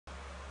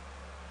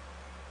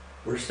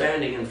We're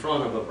standing in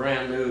front of a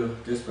brand new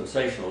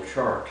dispensational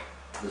chart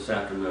this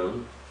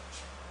afternoon.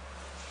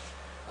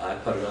 I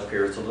put it up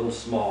here. It's a little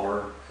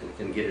smaller and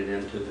can get it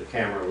into the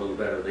camera a little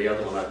better. The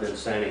other one I've been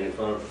standing in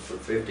front of for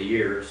 50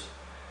 years,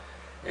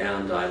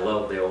 and I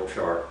love the old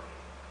chart.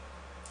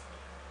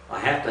 I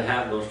have to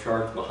have those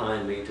charts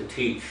behind me to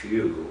teach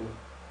you,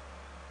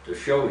 to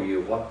show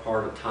you what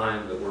part of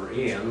time that we're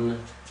in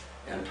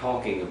and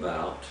talking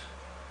about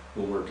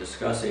when we're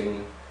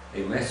discussing a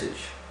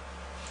message.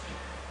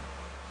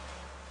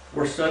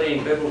 We're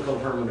studying biblical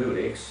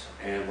hermeneutics,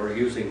 and we're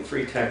using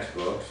 3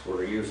 textbooks.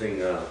 We're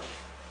using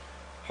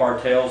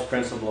Hartel's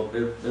Principle of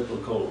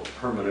Biblical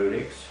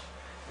Hermeneutics,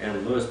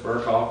 and Louis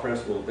Berkhoff,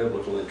 Principle of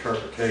Biblical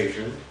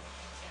Interpretation,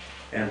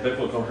 and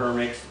Biblical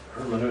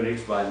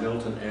Hermeneutics by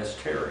Milton S.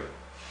 Terry.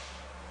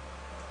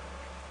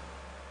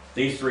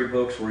 These 3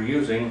 books we're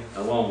using,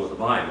 along with the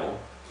Bible,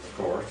 of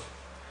course,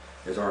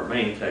 is our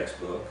main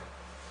textbook.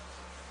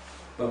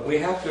 But we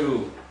have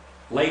to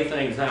lay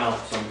things out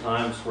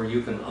sometimes where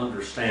you can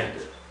understand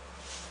it.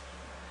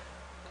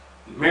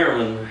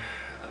 Marilyn,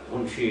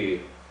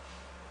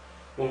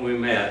 when we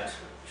met,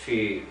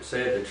 she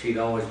said that she'd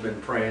always been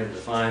praying to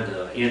find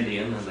the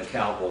Indian and the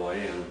cowboy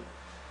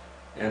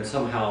and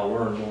somehow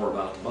learn more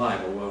about the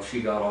Bible. Well, she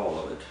got all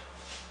of it.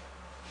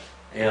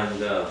 And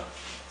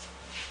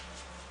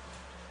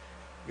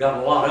got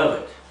a lot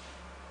of it.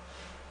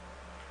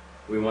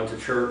 We went to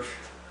church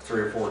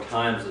 3 or 4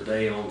 times a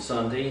day on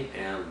Sunday,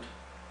 and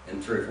in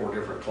 3 or 4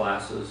 different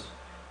classes.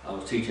 I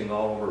was teaching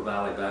all over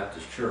Valley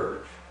Baptist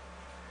Church.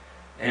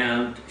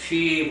 And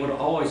she would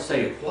always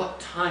say, what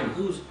time,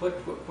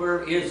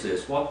 where is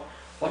this? What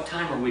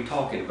time are we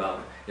talking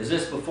about? Is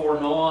this before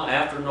Noah,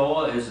 after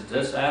Noah? Is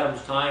this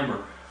Adam's time,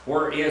 or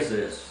where is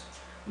this?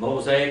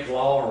 Mosaic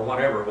law or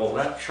whatever? Well,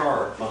 that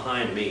chart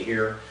behind me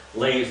here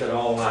lays it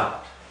all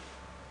out.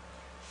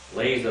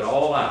 Lays it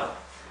all out.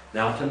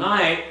 Now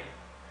tonight,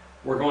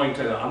 I'm going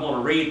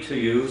to read to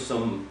you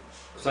some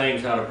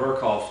things out of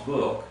Berkhoff's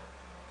book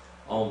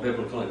on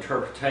biblical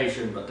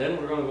interpretation, but then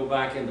we're going to go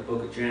back in the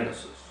book of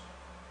Genesis.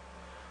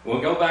 When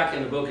we go back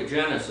in the book of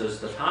Genesis,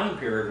 the time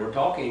period we're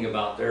talking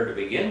about there to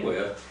begin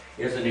with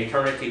is an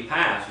eternity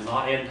past,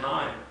 not in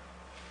time.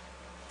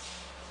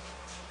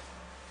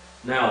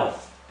 Now,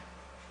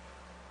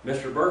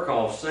 Mr.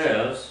 Berkhoff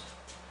says,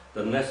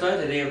 the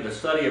necessity of the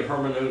study of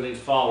hermeneutics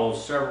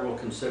follows several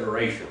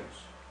considerations.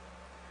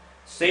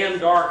 Sin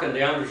darkened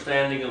the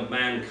understanding of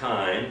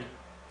mankind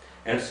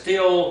and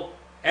still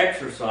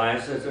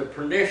exercises a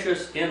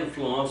pernicious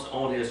influence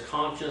on his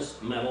conscious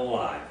mental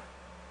life.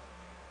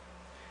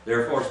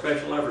 Therefore,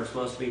 special efforts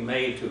must be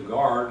made to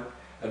guard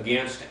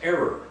against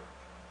error.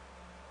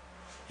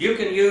 You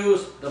can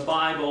use the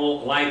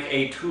Bible like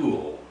a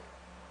tool,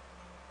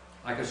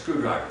 like a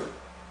screwdriver,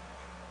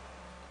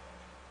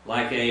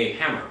 like a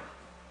hammer.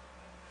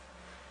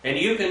 And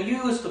you can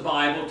use the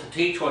Bible to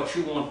teach what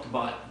you want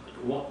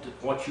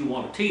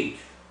to teach.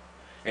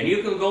 And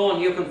you can go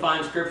and you can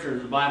find scripture in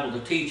the Bible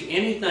to teach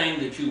anything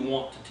that you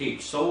want to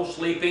teach. Soul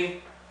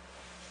sleeping,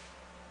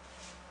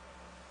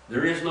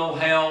 there is no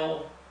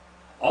hell,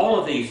 all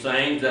of these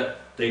things that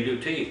they do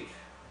teach.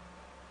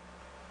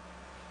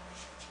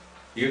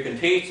 You can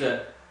teach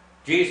that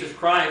Jesus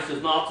Christ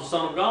is not the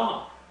Son of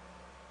God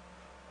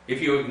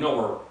if you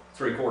ignore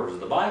 3/4 of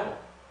the Bible.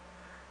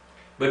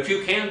 But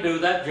you can do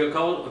that.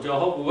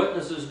 Jehovah's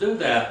Witnesses do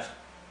that.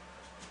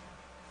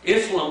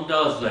 Islam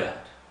does that.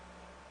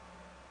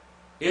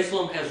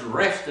 Islam has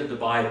wrested the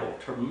Bible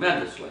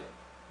tremendously.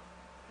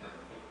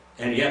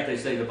 And yet they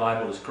say the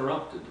Bible is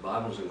corrupted. The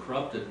Bible isn't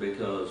corrupted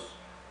because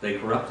they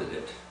corrupted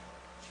it.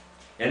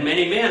 And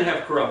many men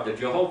have corrupted.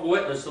 Jehovah's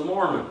Witnesses, the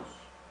Mormons,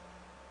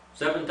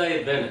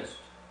 Seventh-day Adventists,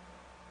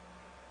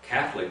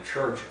 Catholic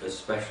Church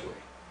especially.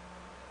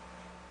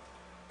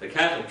 The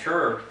Catholic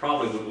Church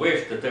probably would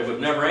wish that there was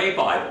never a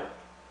Bible,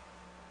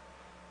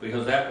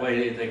 because that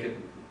way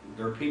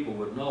their people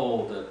would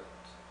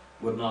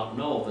not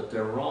know that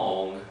they're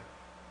wrong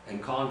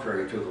and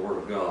contrary to the Word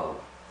of God.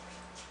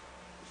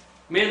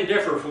 Men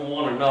differ from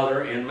one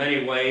another in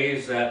many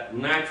ways that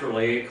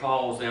naturally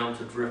cause them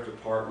to drift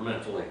apart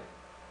mentally.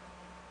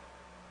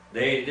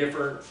 They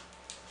differ,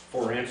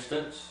 for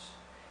instance,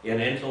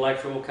 in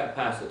intellectual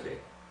capacity,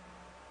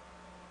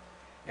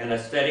 and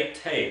aesthetic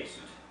taste,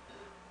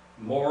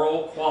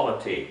 moral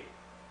quality,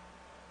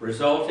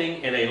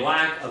 resulting in a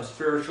lack of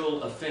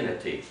spiritual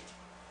affinity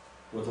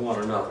with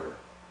one another.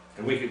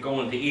 And we could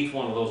go into each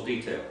one of those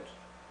details.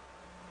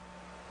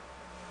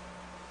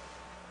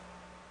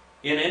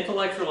 In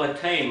intellectual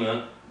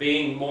attainment,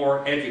 being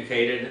more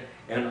educated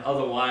and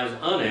otherwise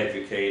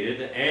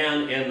uneducated,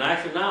 and in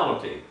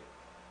nationality,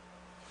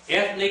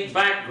 ethnic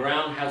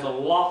background has a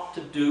lot to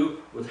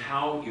do with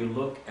how you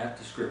look at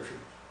the Scriptures.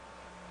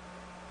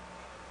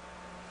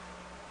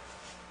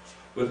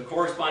 With a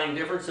corresponding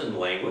difference in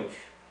language,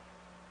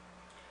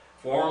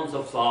 forms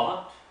of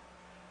thought,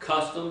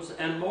 customs,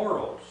 and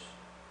morals.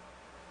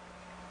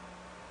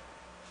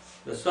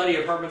 The study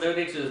of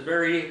hermeneutics is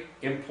very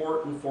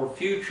important for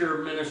future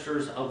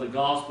ministers of the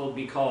gospel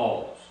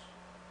because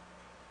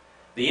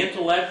The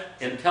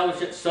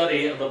intelligent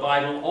study of the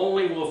Bible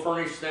only will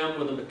furnish them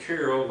with the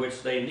material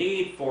which they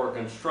need for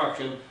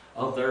construction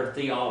of their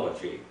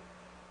theology.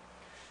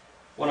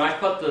 When I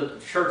put the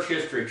church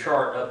history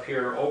chart up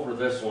here over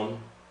this one,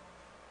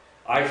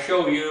 I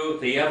show you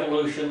the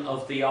evolution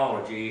of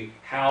theology,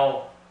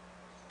 how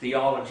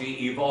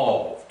theology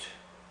evolved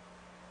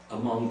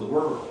among the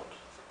world.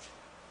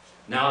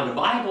 Now in the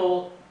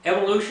Bible,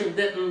 evolution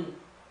didn't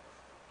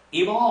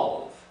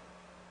evolve.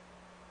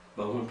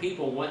 But when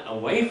people went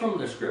away from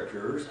the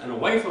Scriptures and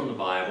away from the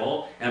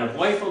Bible and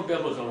away from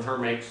biblical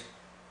hermeneutics,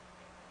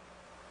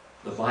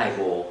 the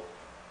Bible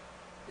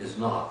is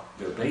not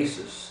their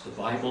basis. The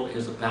Bible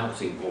is a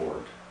bouncing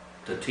board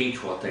to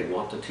teach what they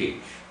want to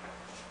teach.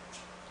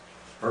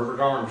 Herbert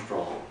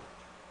Armstrong,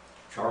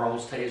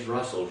 Charles Taze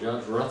Russell,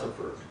 Judge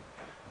Rutherford,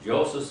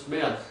 Joseph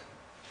Smith,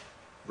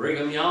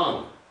 Brigham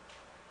Young.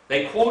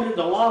 They quoted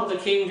a lot of the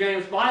King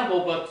James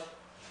Bible, but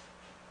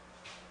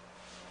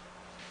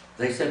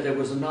they said there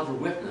was another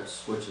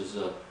witness, which is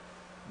the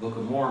Book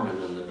of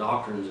Mormon and the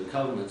Doctrines and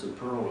Covenants and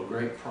Pearl of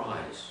Great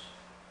Price,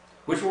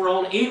 which were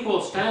on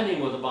equal standing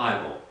with the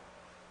Bible.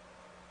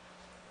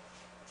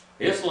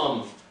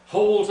 Islam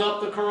holds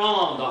up the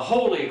Quran, the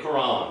Holy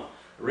Quran.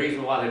 The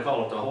reason why they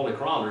call it the Holy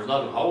Quran, there's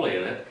nothing holy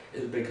in it,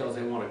 is because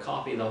they want to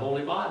copy the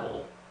Holy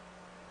Bible.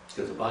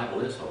 Because the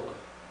Bible is holy.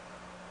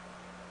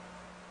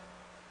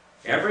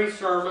 Every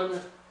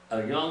sermon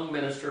a young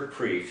minister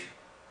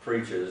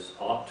preaches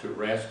ought to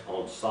rest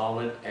on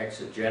solid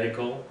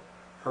exegetical,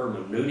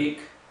 hermeneutical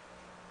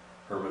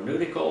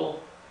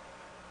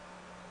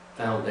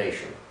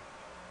foundation.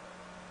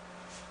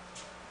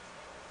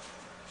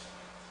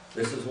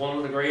 This is one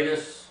of the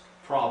greatest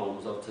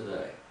problems of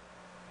today.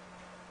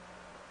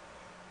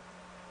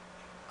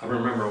 I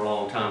remember a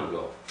long time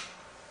ago,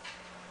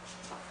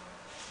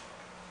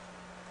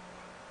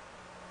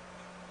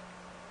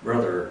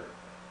 Brother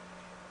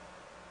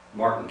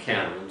Martin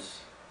Cannon's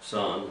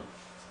son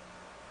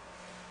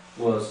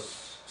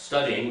was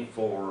studying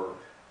for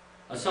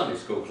a Sunday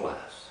school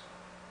class.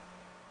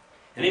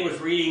 And he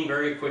was reading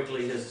very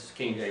quickly his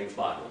King James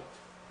Bible.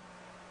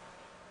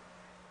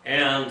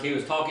 And he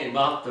was talking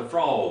about the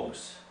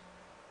frogs,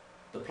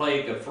 the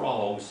plague of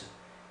frogs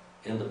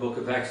in the book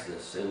of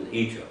Exodus in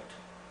Egypt.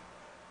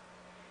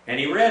 And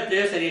he read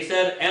this and he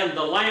said, and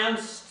the land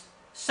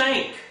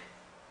sank.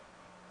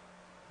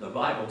 The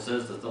Bible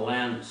says that the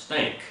land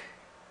stank.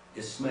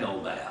 It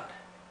smelled bad.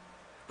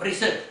 But he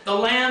said, the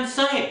land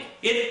sank.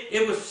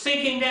 It was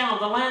sinking down.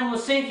 The land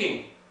was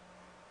sinking.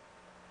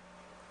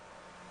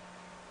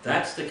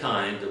 That's the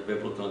kind of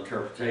biblical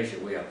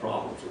interpretation we have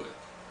problems with.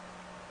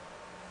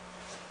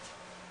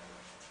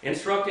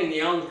 Instructing the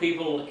young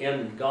people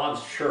in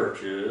God's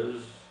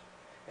churches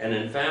and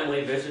in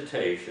family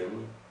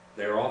visitation,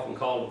 they're often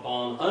called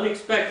upon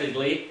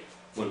unexpectedly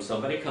when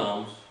somebody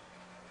comes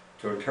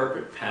to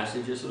interpret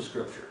passages of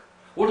Scripture.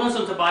 Well,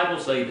 doesn't the Bible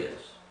say this?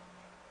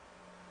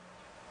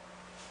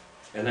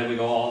 And then we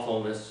go off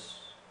on this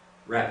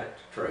rabbit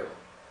trail.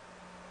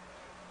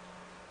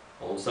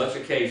 On such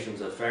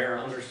occasions, a fair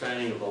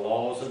understanding of the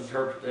laws and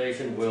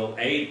interpretation will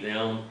aid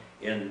them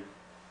in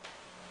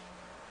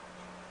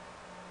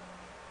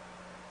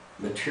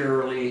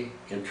materially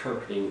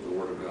interpreting the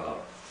Word of God.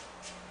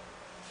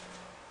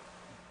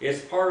 It's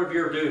part of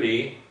your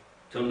duty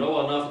to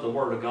know enough of the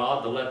Word of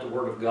God to let the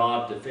Word of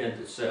God defend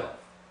itself.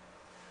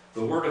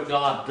 The Word of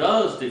God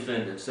does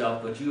defend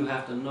itself, but you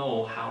have to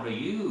know how to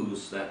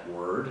use that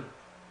Word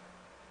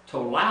to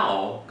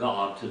allow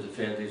God to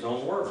defend His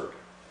own Word.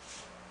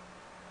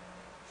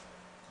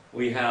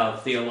 We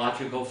have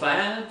theological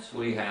fads.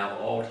 We have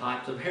all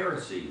types of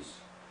heresies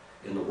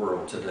in the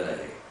world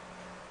today.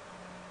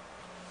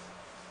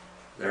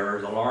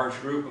 There's a large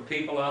group of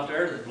people out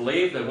there that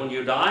believe that when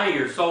you die,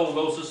 your soul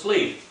goes to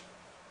sleep.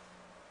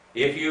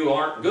 If you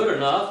aren't good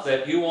enough,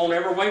 that you won't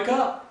ever wake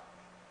up.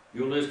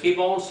 You'll just keep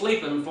on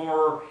sleeping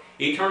for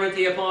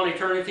eternity upon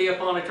eternity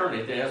upon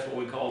eternity. That's what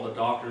we call the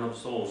doctrine of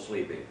soul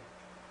sleeping.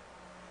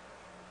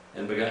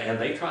 And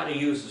they try to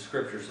use the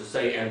Scriptures to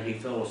say, and he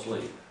fell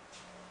asleep.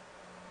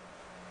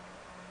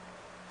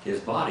 His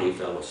body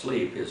fell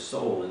asleep. His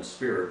soul and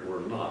spirit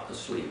were not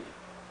asleep.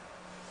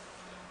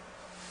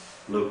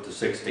 Luke the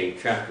 16th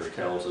chapter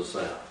tells us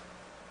that.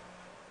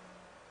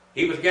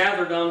 He was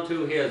gathered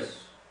unto his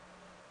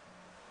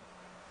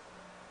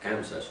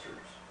ancestors,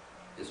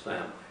 his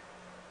family.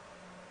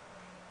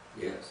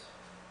 Yes.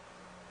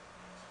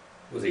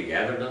 Was he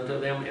gathered unto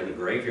them in the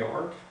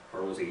graveyard,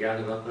 or was he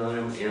gathered unto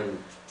them in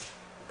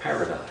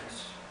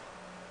paradise?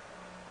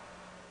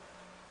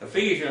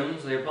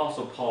 Ephesians, the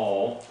Apostle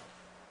Paul,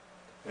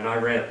 and I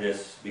read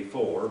this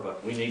before,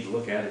 but we need to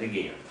look at it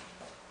again.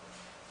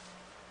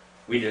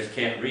 We just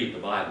can't read the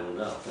Bible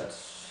enough.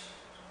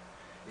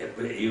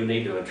 You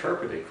need to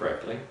interpret it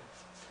correctly.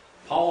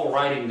 Paul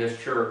writing this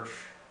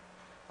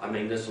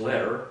this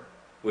letter,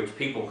 which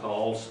people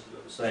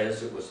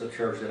says it was the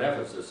church at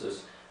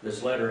Ephesus.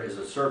 This letter is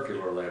a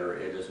circular letter.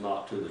 It is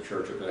not to the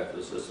church of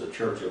Ephesus. The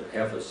church of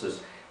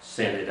Ephesus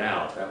sent it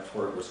out. That's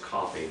where it was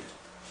copied.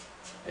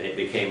 And it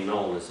became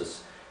known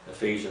as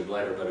Ephesians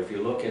letter, but if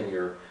you look in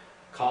your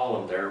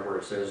column there where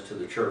it says to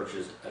the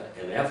churches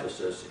in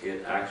Ephesus,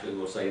 it actually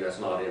will say that's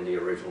not in the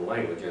original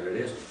language, and it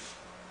isn't.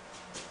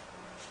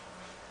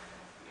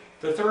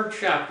 The third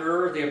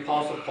chapter, the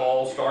Apostle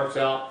Paul starts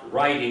out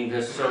writing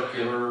this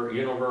circular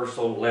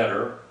universal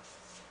letter,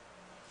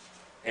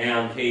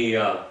 and he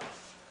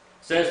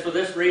says, "For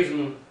this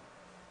reason,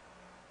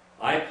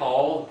 I,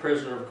 Paul, the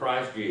prisoner of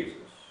Christ Jesus,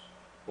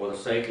 for the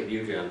sake of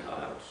you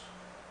Gentiles."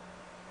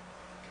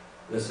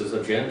 This is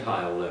a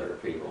Gentile letter,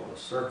 people. A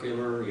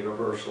circular,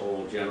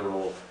 universal,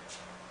 general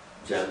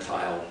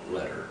Gentile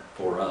letter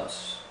for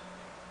us.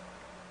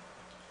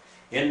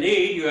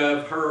 Indeed, you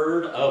have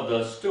heard of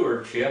the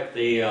stewardship,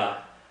 the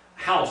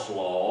house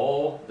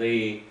law,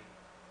 the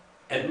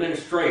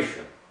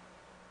administration.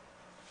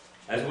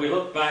 As we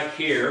look back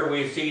here,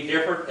 we see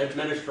different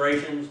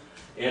administrations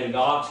in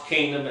God's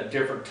kingdom at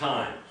different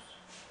times.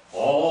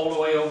 All the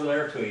way over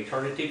there to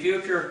eternity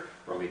future,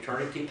 from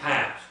eternity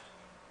past.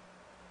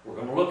 We're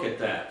going to look at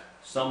that,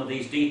 some of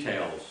these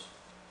details.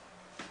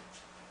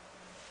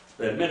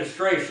 The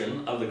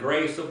administration of the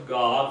grace of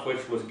God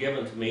which was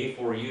given to me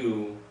for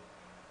you,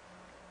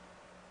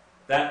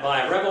 that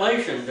by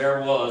revelation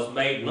there was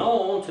made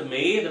known to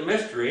me the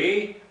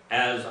mystery,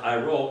 as I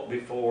wrote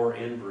before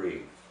in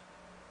brief.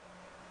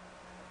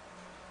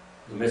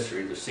 The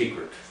mystery, the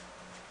secret.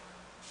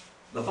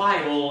 The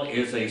Bible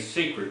is a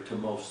secret to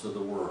most of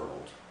the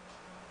world.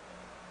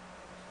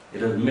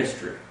 It is a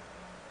mystery.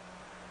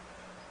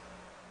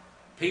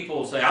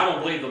 People say, "I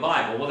don't believe the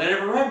Bible." Well, they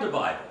never read the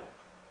Bible.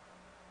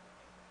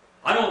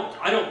 I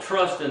don't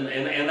trust in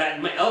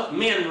that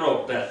men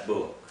wrote that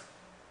book.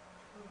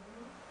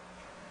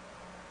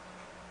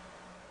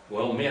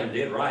 Well, men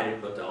did write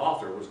it, but the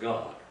author was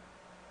God.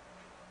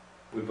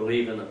 We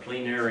believe in the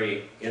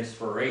plenary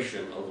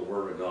inspiration of the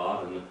Word of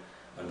God and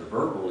the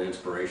verbal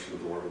inspiration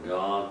of the Word of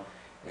God.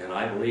 And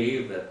I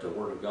believe that the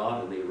Word of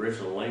God in the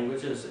original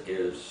languages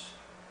is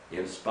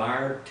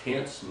inspired,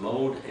 tense,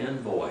 mode,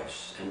 and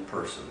voice, and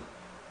person.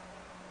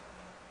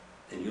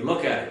 And you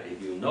look at it,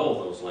 if you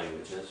know those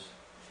languages,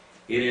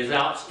 it is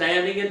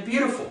outstanding and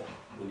beautiful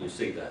when you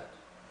see that.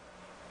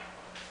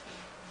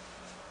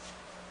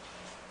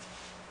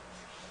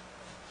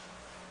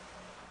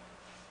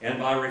 And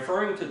by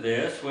referring to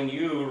this, when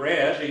you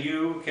read,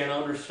 you can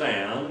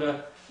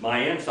understand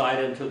my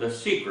insight into the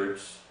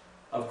secrets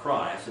of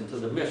Christ, into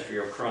the mystery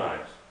of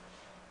Christ,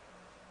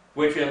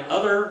 which in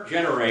other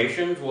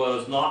generations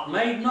was not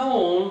made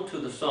known to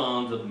the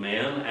sons of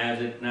men, as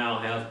it now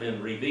has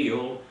been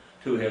revealed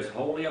to his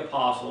holy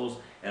apostles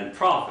and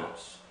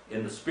prophets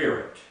in the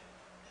Spirit.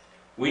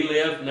 We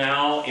live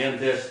now in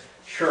this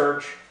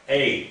church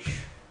age,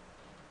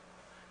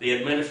 the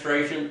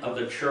administration of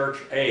the church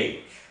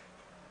age.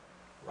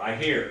 Right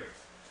here.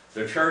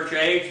 The church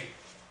age,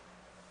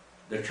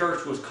 the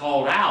church was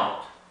called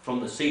out from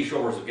the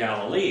seashores of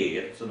Galilee.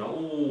 It's an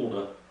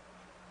old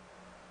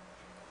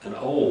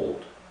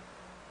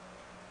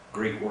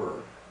Greek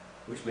word,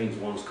 which means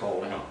one's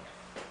called out.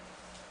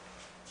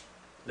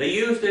 They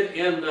used it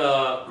in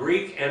the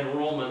Greek and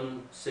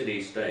Roman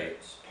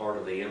city-states, part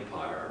of the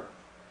empire.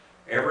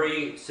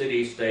 Every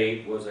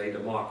city-state was a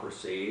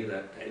democracy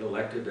that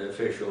elected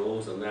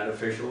officials, and that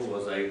official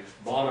was a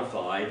bona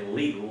fide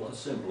legal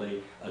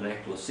assembly, an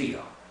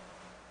ecclesia.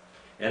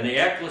 And the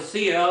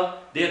ecclesia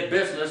did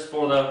business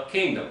for the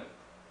kingdom,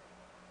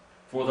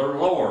 for their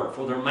lord,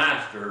 for their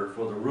master,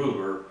 for the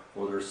ruler,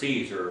 for their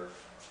Caesar,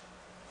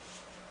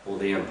 for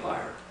the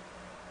empire.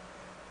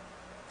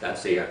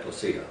 That's the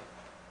ecclesia.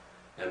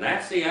 And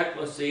that's the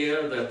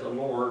ecclesia that the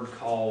Lord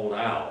called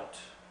out.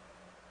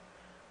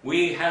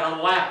 We had a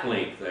lap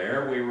link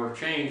there. We were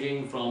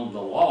changing from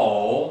the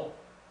law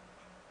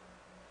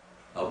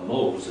of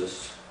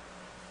Moses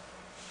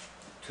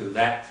to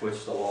that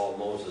which the law of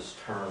Moses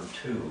turned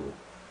to.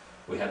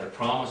 We had the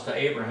promise to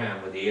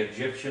Abraham with the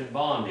Egyptian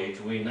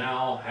bondage. We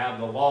now have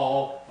the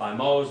law by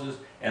Moses,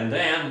 and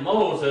then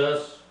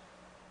Moses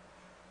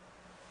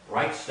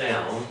writes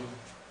down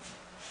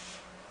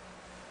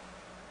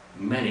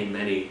many,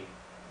 many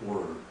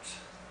words.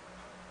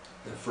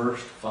 The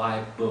first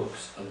 5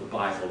 books of the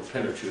Bible, the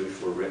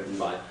Pentateuch, were written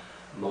by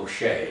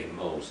Moshe,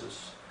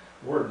 Moses.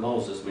 The word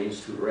Moses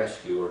means to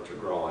rescue or to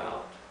grow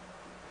out.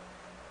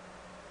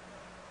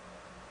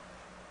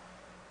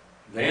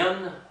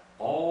 Then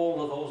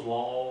all of those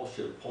laws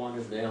should have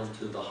pointed them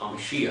to the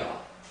Hamashiach,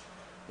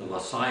 the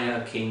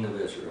Messiah, King of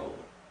Israel.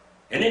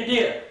 And it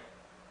did,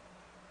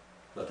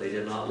 but they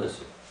did not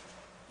listen.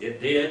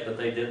 It did, but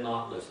they did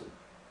not listen.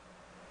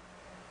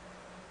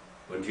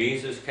 When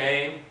Jesus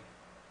came,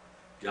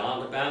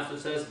 John the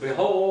Baptist says,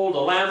 "Behold, the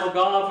Lamb of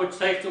God which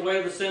takes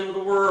away the sin of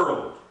the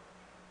world."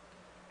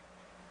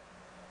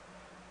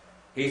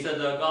 He said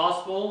the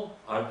gospel,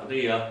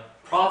 the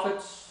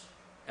prophets,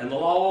 and the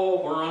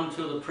law were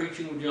unto the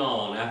preaching of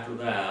John. After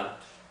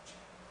that,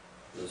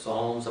 the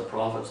Psalms, the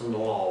prophets, and the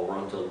law were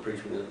unto the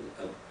preaching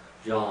of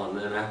John.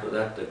 Then after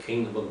that, the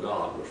kingdom of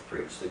God was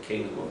preached, the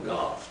kingdom of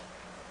God.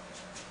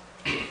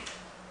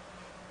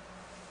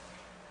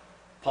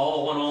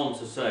 Paul went on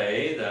to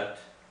say that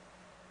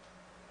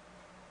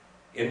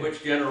in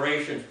which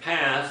generations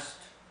past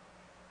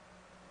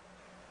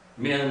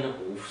men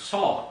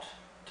sought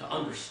to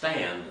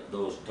understand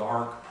those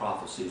dark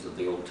prophecies of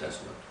the Old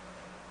Testament.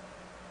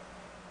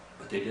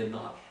 But they did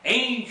not.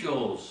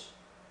 Angels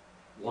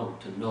wanted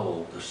to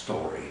know the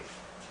story.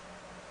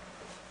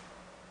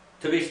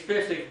 To be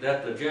specific,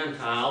 that the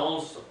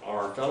Gentiles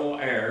are fellow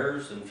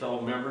heirs and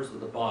fellow members of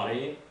the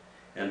body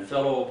and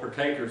fellow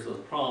partakers of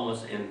the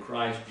promise in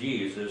Christ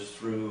Jesus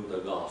through the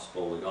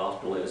gospel. The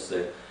gospel is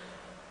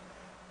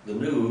the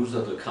news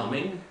of the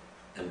coming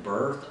and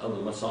birth of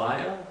the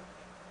Messiah,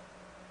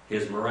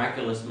 his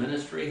miraculous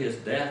ministry, his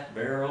death,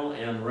 burial,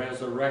 and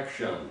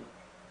resurrection.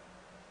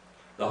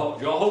 The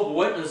Jehovah's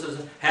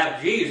Witnesses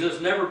have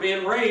Jesus never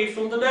been raised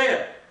from the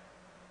dead.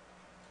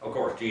 Of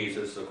course,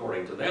 Jesus,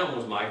 according to them,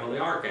 was Michael the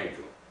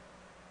Archangel,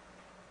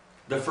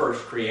 the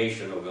first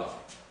creation of God.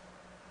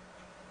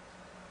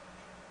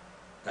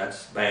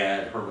 That's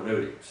bad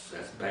hermeneutics.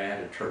 That's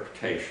bad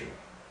interpretation.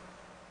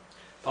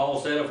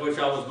 Paul said, of which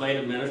I was made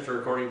a minister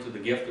according to the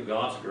gift of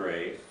God's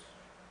grace,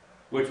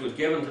 which was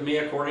given to me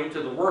according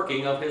to the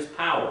working of his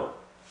power.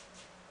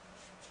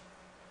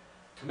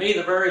 To me,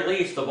 the very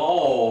least of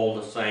all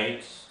the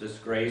saints, this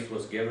grace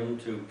was given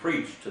to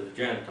preach to the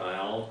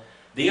Gentiles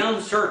the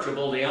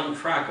unsearchable, the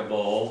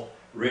untrackable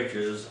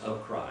riches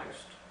of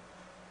Christ,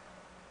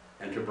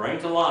 and to bring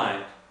to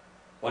light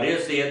what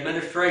is the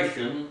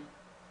administration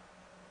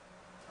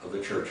of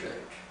the church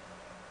age,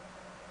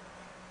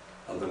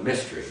 of the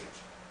mystery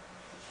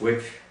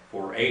which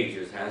for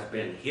ages has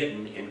been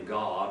hidden in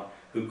God,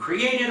 who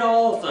created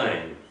all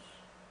things,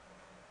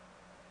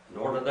 in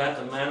order that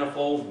the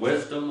manifold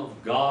wisdom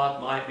of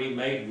God might be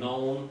made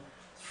known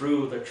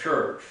through the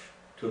church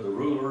to the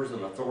rulers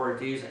and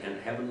authorities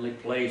and heavenly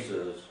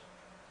places.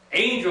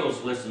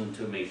 Angels listen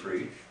to me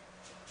preach.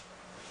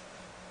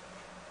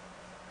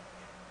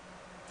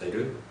 They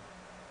do.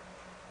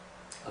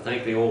 I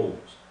think the old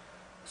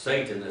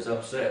Satan is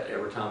upset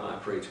every time I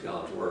preach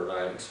God's word.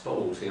 I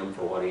expose him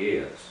for what he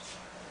is.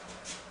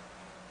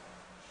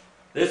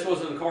 This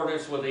was in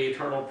accordance with the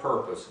eternal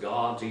purpose,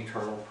 God's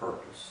eternal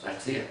purpose.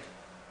 That's it.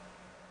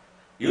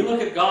 You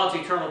look at God's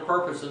eternal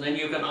purpose and then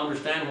you can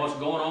understand what's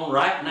going on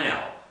right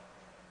now.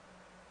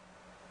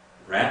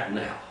 Right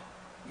now,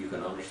 you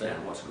can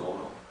understand what's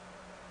going on.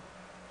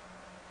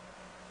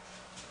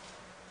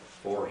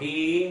 For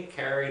he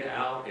carried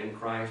out in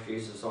Christ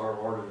Jesus our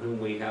Lord, in whom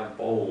we have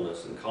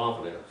boldness and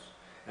confidence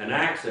and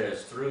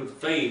access through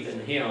faith in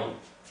him.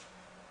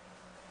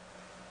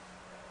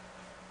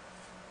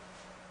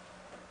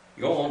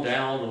 Go on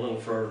down a little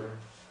further.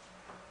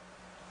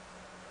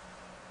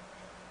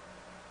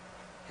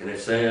 And it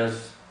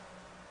says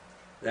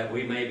that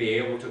we may be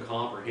able to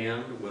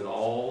comprehend with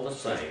all the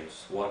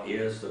saints what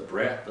is the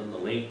breadth and the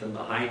length and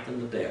the height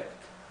and the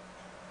depth,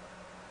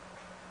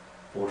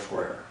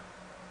 foursquare.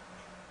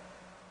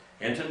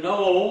 And to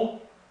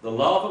know the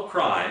love of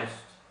Christ,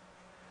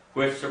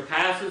 which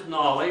surpasses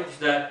knowledge,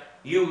 that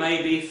you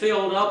may be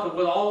filled up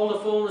with all the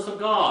fullness of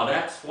God.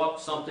 That's what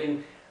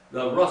something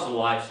the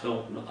Russellites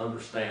don't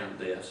understand,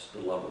 this, the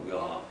love of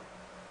God.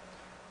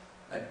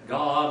 That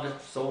God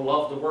so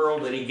loved the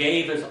world that he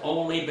gave his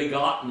only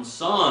begotten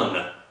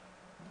Son.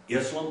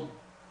 Islam,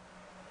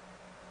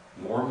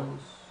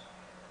 Mormons,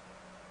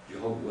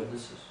 Jehovah's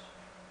Witnesses.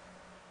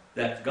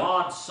 That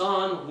God's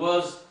Son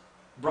was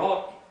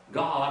brought,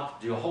 God,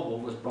 Jehovah,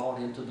 was brought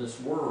into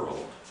this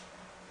world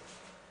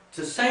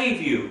to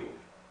save you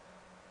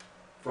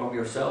from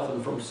yourself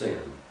and from sin.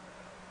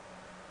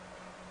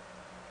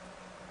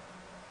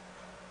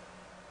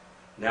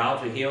 Now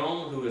to him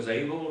who is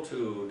able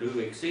to do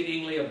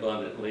exceedingly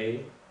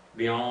abundantly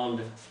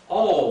beyond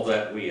all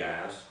that we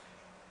ask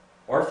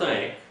or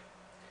think,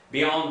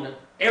 beyond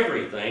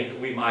everything that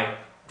we might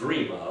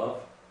dream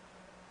of,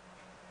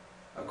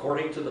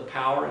 according to the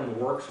power and the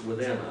works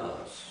within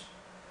us.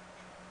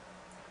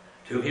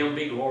 To him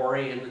be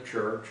glory in the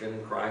church and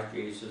in Christ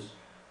Jesus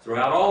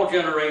throughout all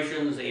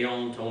generations,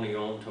 eon,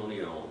 tonion,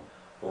 tonion,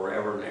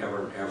 forever and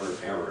ever and ever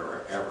and ever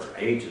and ever,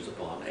 ages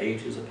upon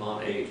ages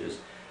upon ages.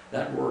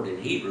 That word in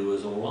Hebrew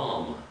is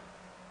olam.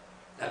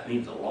 That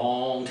means a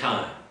long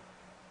time.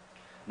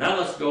 Now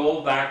let's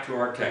go back to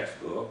our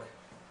textbook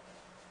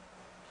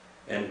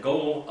and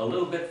go a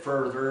little bit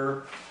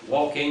further,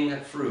 walking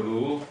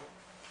through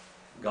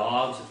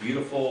God's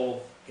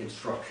beautiful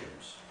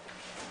instructions.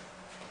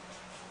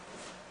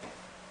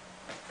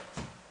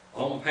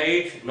 On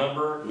page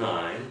number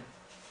 9,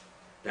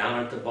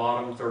 down at the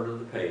bottom third of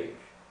the page.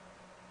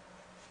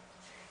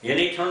 In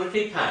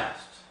eternity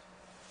past,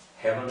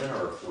 heaven and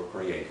earth were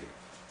created.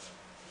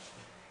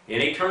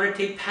 In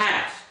eternity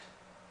past,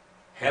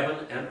 heaven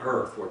and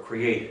earth were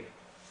created.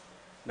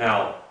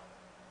 Now,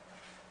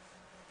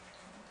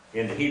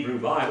 in the Hebrew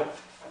Bible,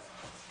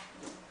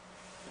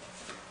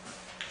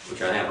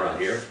 which I have right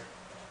here,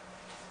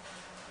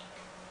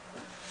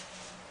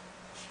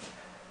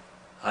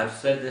 I've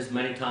said this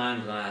many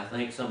times, and I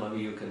think some of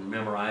you can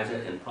memorize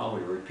it and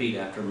probably repeat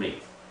after me.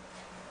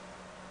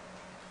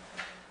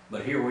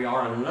 But here we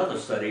are in another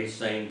study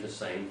saying the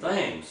same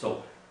thing.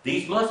 So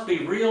these must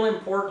be real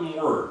important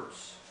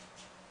words.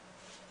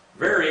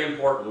 Very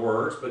important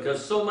words,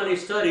 because so many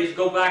studies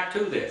go back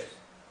to this.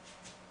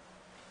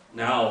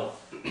 Now,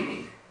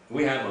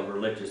 we have a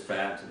religious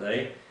fad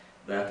today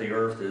that the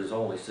earth is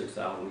only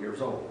 6,000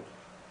 years old.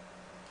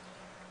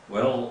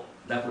 Well,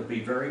 that would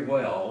be very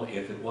well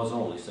if it was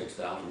only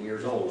 6,000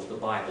 years old, if the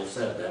Bible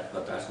said that,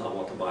 but that's not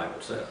what the Bible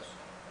says.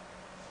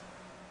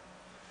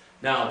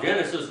 Now,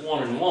 Genesis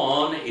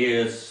 1:1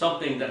 is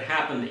something that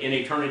happened in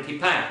eternity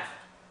past.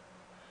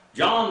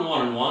 John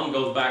 1:1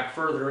 goes back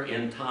further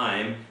in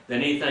time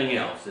than anything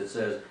else. It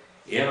says,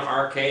 in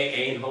arche,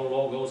 ein ho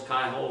logos,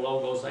 kai ho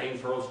logos, ein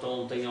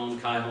proston theon,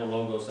 kai ho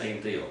logos,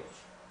 ein theos.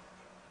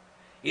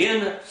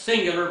 In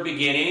singular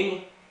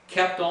beginning,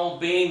 kept on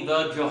being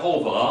the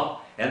Jehovah,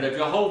 and the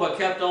Jehovah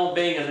kept on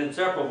being an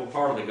inseparable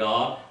part of the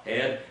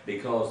Godhead,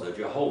 because the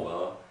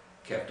Jehovah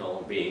kept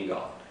on being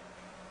God.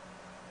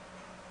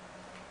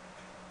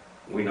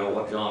 We know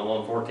what John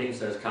 1:14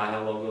 says, Kai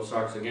ha logos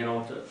starts again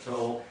on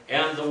to,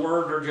 and the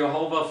Word, or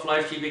Jehovah,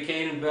 fleshy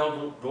became and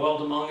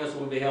dwelt among us,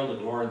 and we beheld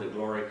the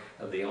glory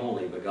of the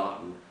only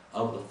begotten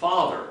of the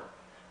Father.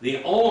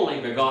 The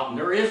only begotten,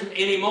 there isn't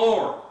any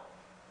more.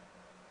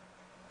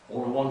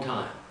 Only one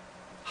time.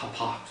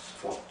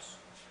 Hapax, once.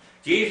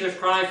 Jesus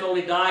Christ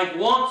only died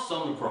once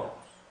on the cross.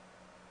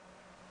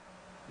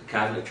 The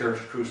Catholic Church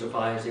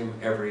crucifies him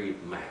every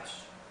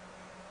Mass.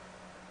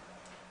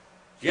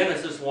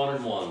 Genesis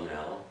 1:1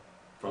 now,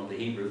 from the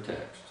Hebrew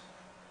text.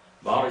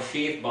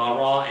 Barashith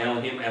bara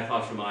Elohim et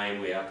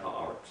hashemayim ve'et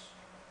ha'aretz.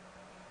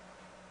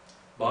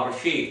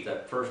 Barashith,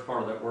 that first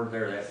part of that word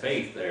there, that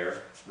faith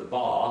there, the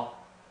ba,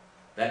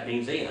 that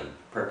means in,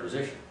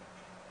 preposition.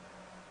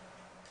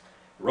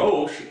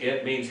 Rosh,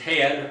 it means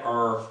head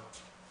or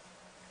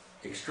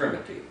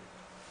extremity,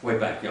 way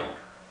back yonder.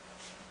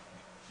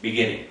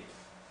 Beginning.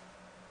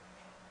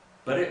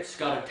 But it's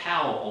got a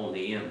tau on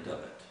the end of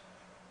it.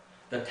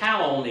 The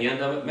tau on the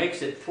end of it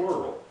makes it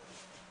plural.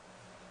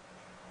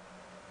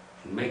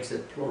 It makes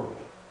it plural.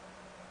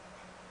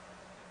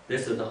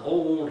 This is the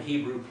old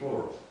Hebrew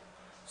plural.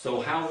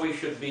 So how we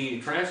should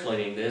be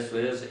translating this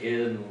is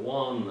in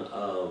one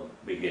of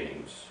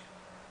beginnings.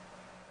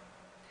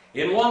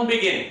 In one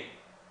beginning.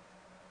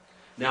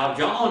 Now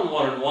John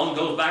 1:1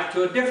 goes back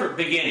to a different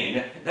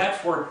beginning.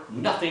 That's where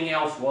nothing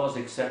else was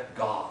except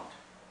God,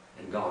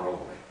 and God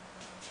only.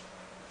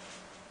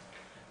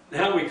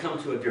 Now we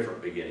come to a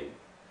different beginning.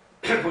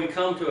 We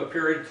come to a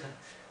period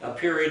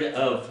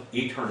of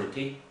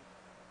eternity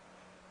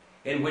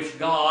in which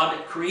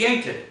God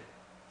created.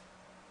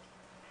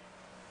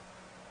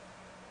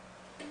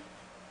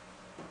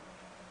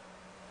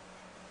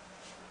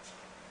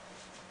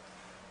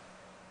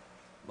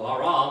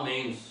 Bara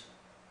means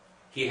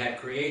he had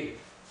created.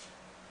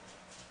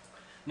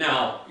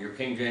 Now, your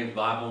King James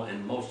Bible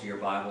and most of your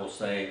Bibles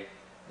say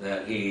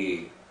that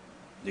the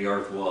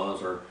earth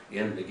was, or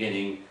in the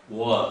beginning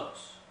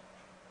was.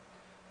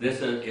 This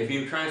is, if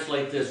you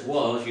translate this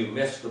was, you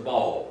missed the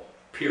ball,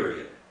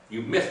 period.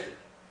 You missed it.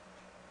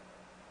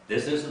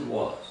 This isn't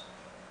was.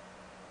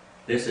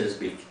 This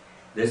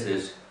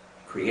is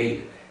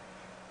created.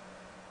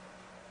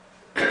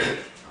 All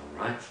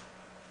right.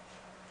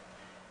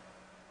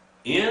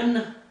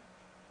 In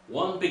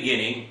one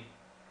beginning,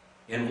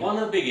 in one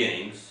of the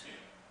beginnings,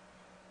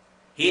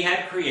 he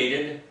had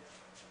created,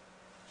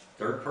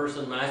 third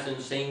person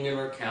masculine,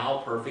 singular, cal,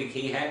 perfect.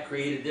 He had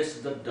created, this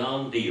is the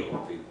done deal,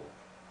 people.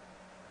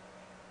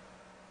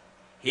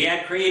 He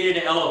had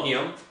created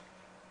Elohim,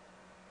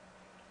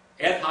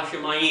 et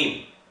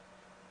hashemayim.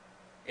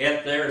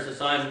 Et there is a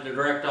sign of the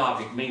direct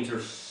object, means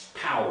there's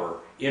power,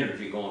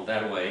 energy going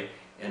that way,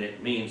 and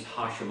it means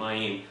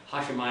hashemayim.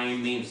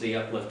 Hashemayim means the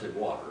uplifted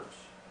waters.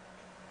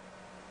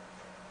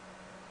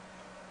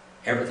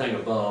 Everything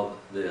above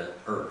the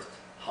earth,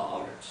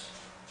 haaretz.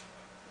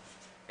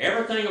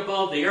 Everything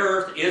above the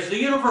earth is the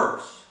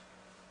universe.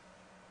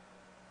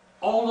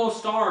 All those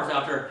stars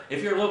out there,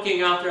 if you're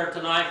looking out there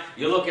tonight,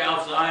 you look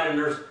outside and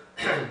there's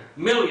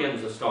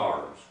millions of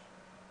stars.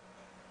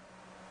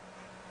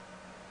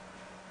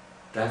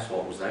 That's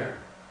what was there.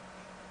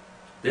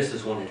 This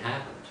is when it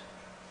happened.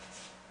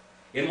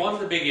 In one of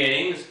the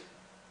beginnings,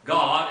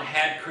 God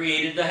had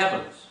created the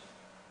heavens.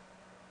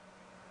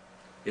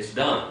 It's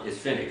done. It's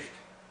finished.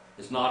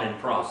 It's not in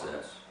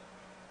process.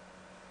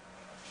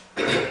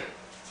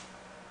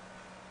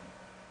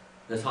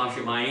 This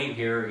Hashemayim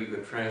here, you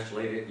could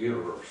translate it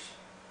universe.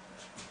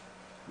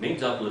 It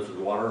means uplifted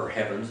water or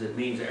heavens. It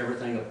means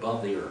everything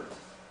above the earth.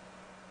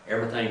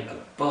 Everything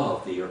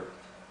above the earth.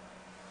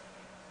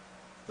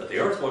 But the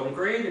earth wasn't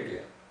created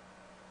yet.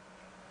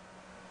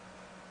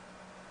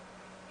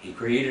 He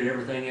created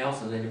everything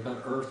else, and then he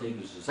put earth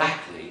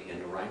exactly in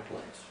the right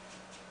place.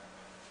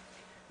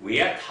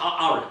 Ve'et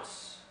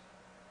ha'aretz,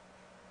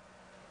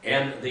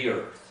 and the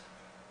earth.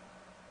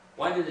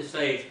 Why did it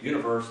say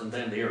universe and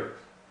then the earth?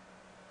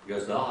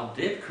 Because God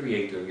did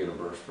create the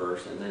universe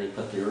first, and then he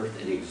put the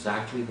earth in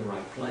exactly the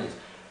right place.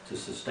 To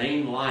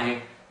sustain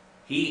life,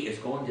 he is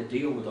going to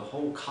deal with the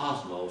whole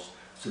cosmos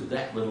through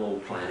that little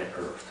old planet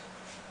Earth.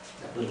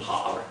 That little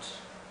haaretz.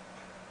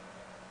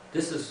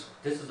 This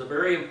is a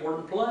very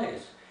important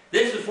place.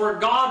 This is where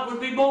God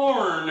would be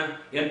born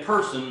in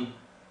person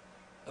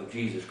of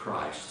Jesus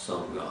Christ, the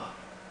Son of God,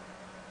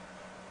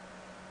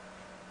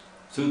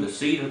 through the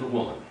seed of the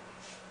woman.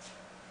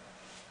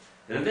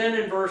 And then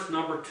in verse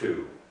number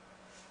 2,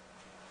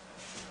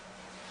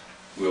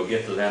 we'll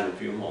get to that in a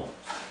few moments.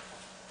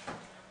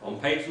 On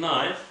page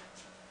 9,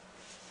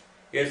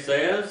 it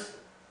says,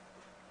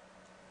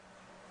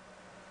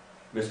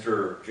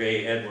 Mr.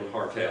 J. Edwin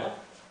Hartel,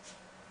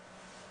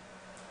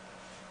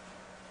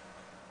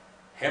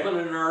 heaven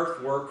and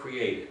earth were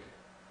created.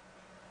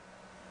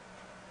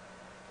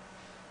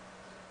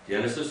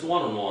 Genesis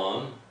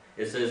 1:1,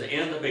 it says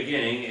in the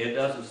beginning. It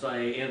doesn't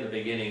say in the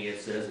beginning, it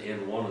says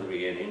in one of the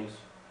beginnings.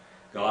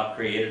 God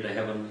created the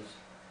heavens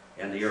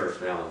and the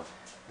earth. Now,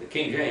 the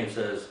King James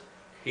says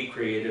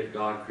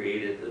God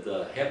created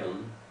the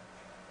heaven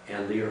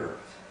and the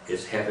earth.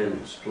 It's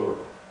heavens,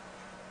 plural,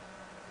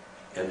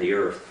 and the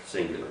earth,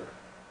 singular.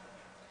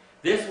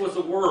 This was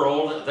the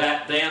world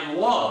that then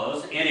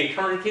was in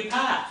eternity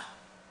past.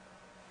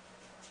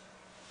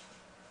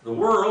 The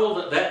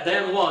world that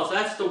then was,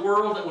 that's the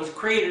world that was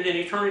created in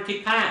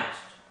eternity past.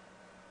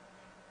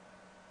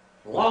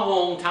 A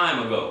long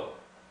time ago.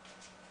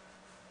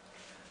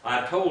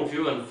 I've told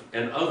you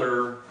in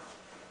other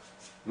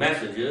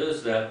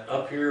messages that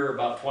up here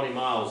about 20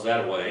 miles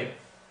that way,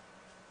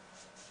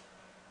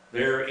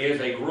 there is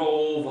a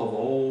grove of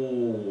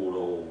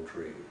old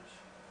trees.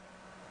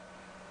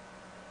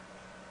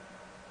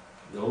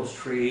 Those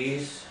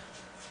trees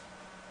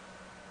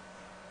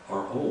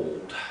are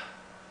old.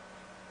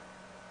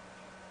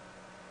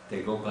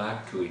 They go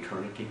back to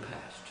eternity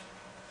past.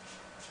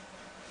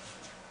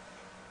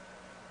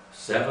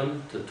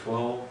 7 to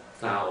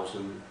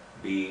 12,000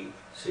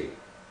 BC,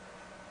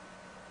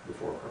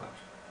 before Christ.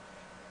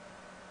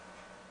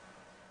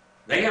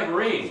 They have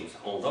rings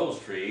on those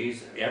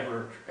trees.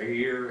 Every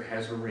year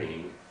has a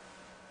ring.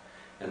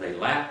 And they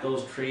lapped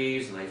those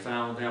trees and they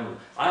found them.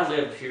 I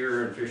lived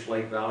here in Fish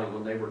Lake Valley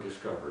when they were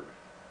discovered.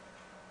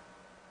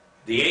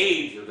 The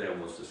age of them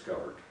was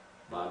discovered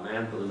by a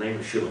man by the name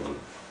of Schulman.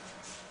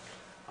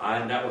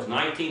 And that was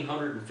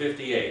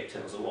 1958.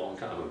 That was a long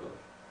time ago.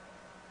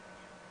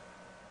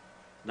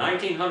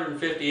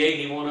 1958,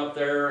 he went up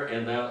there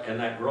in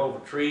that grove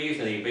of trees,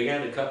 and he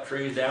began to cut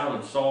trees down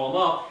and saw them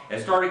up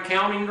and started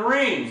counting the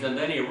rings. And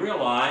then he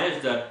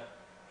realized that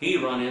he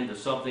run into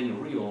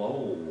something real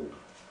old.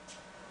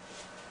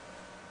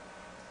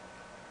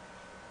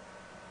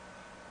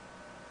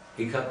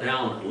 He cut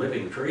down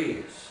living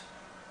trees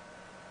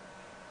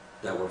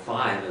that were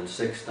 5,000 and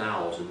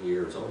 6,000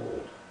 years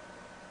old.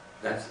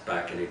 That's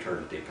back in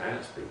eternity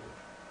past, people.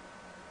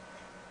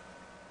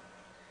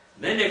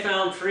 Then they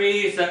found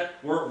trees that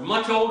were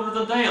much older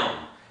than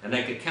them, and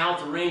they could count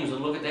the rings and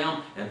look at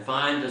them and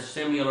find a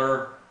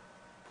similar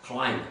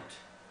climate.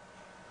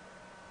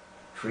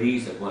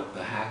 Trees that went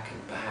back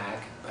and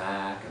back and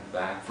back and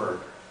back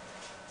further.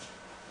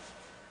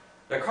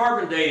 The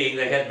carbon dating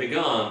they had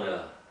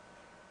begun,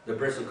 the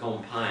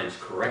bristlecone pines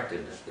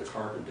corrected the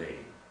carbon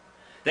dating.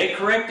 They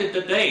corrected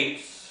the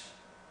dates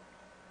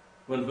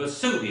when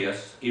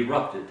Vesuvius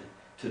erupted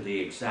to the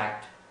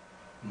exact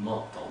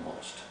month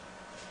almost.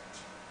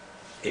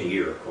 In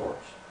year, of course.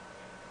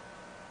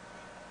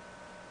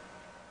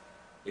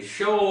 It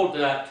showed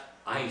that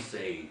ice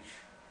age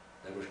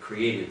that was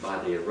created by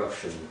the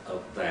eruption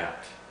of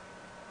that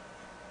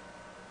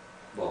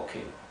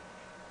volcano.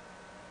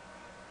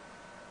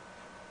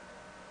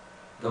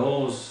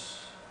 Those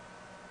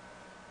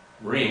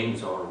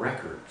rings are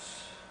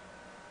records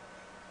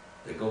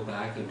that go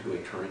back into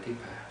eternity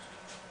past.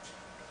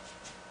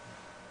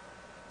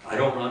 I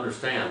don't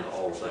understand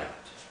all of that,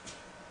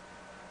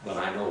 but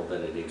I know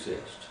that it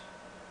exists.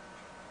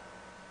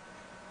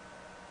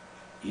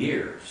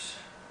 Years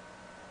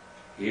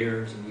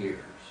and years.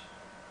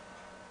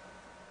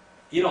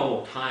 You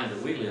know, time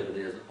that we live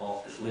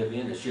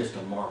in is just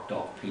a marked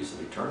off piece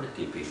of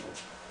eternity, people.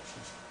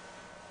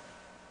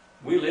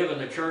 We live in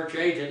the church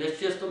age, and it's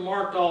just a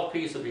marked off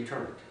piece of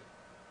eternity.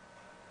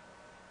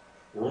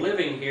 We're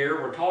living here,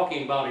 we're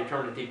talking about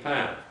eternity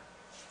past.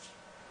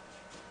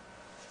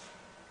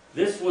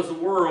 This was the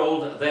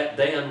world that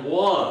then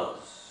was.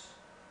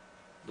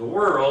 The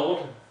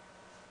world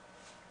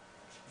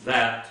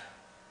that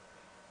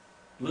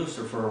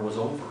Lucifer was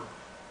over.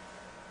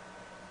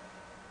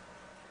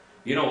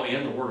 You know,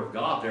 in the Word of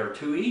God, there are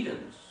two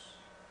Edens.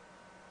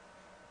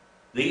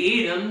 The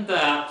Eden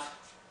that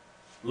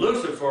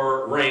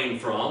Lucifer reigned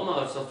from,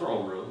 it's the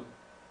throne room.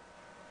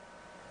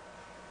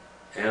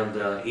 And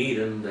the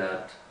Eden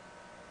that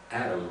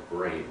Adam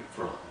reigned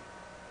from.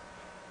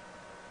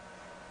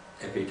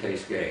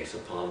 Epites Geis,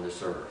 upon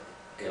this earth.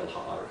 El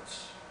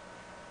Haaretz,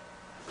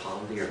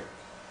 upon the earth.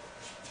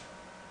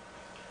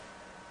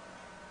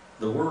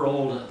 The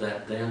world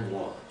that then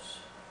was.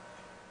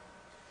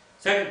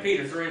 2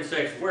 Peter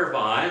 3:6,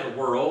 whereby the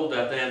world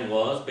that then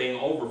was, being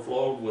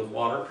overflowed with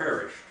water,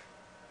 perished.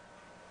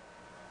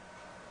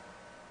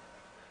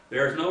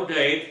 There is no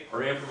date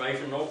or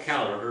information, no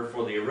calendar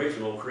for the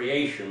original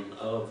creation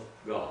of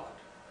God.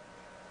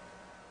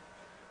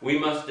 we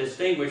must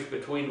distinguish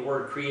between the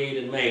word create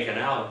and make.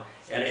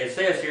 And it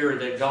says here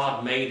that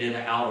God made it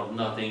out of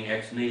nothing,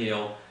 ex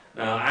nihilo.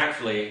 Now,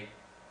 actually,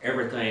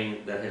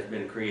 everything that has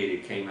been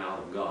created came out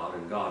of God,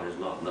 and God is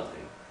not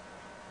nothing.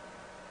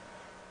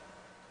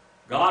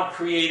 God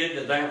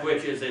created that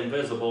which is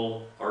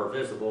invisible or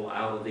visible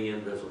out of the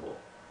invisible.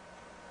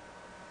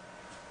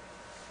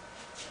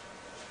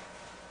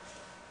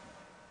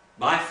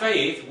 By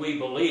faith, we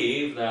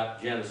believe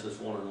that Genesis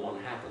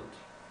 1:1 happened.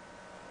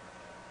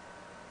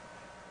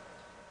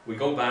 We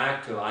go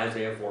back to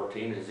Isaiah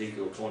 14,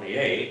 Ezekiel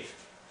 28,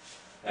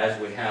 as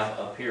we have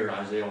up here,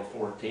 Isaiah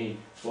 14,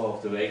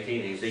 12 through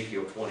 18,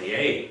 Ezekiel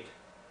 28.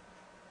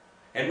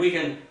 And we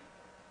can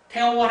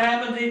tell what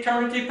happened in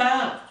eternity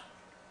past.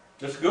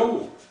 Let's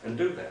go and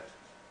do that.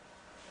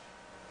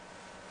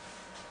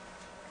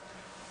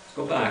 Let's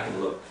go back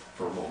and look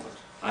for a moment.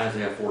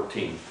 Isaiah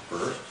 14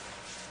 first.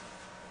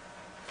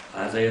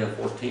 Isaiah the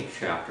 14th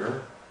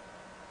chapter.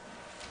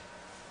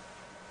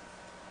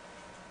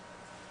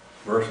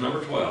 Verse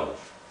number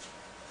 12.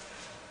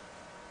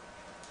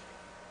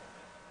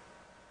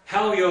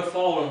 How you have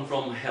fallen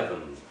from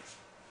heaven.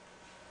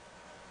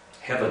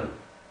 Heaven.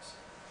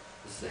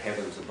 This is the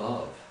heavens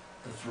above,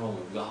 the throne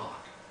of God.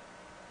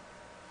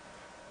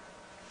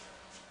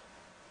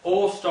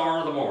 O star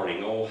of the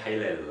morning, O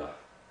Hallel,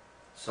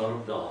 son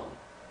of dawn.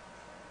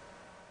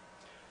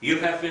 You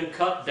have been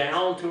cut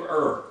down to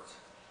earth.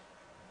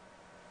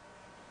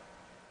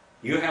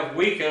 You have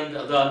weakened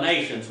the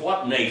nations.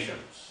 What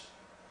nations?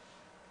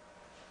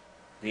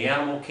 The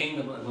animal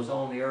kingdom that was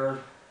on the earth,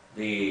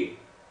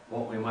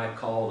 what we might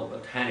call the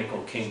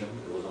botanical kingdom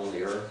that was on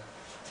the earth.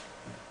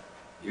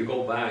 You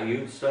go back,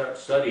 you start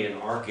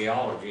studying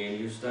archaeology and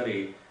you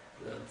study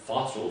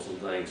fossils and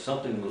things.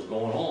 Something was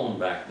going on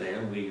back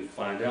then. We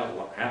find out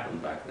what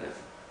happened back then.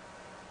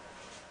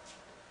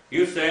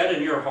 You said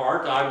in your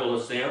heart, I will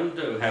ascend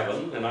to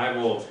heaven and I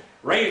will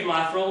raise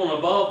my throne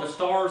above the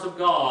stars of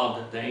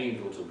God, the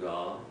angels of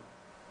God.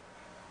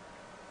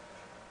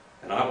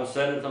 And I will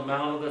set at the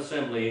mount of the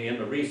assembly in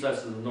the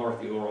recesses of the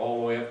north. You go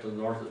all the way up to the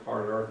northest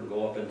part of the earth and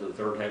go up into the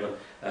third heaven.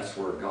 That's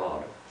where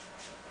God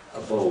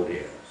abode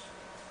is.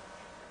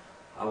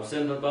 I will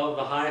send above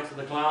the heights of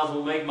the clouds and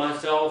will make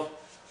myself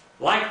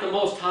like the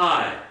Most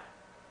High.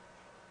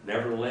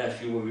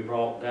 Nevertheless, you will be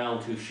brought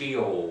down to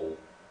Sheol,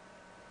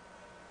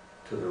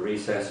 to the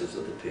recesses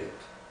of the pit.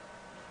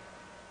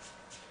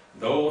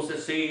 Those that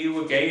see you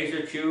will gaze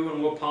at you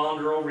and will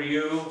ponder over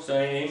you,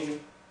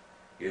 saying,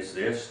 is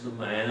this the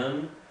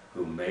man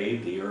who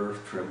made the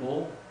earth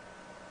tremble?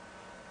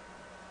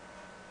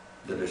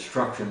 The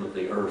destruction of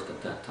the earth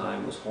at that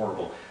time was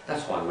horrible.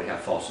 That's why we have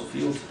fossil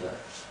fuels today.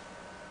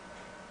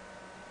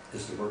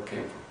 This is where it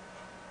came from.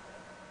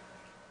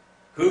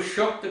 Who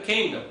shook the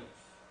kingdoms?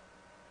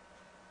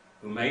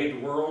 Who made the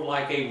world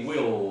like a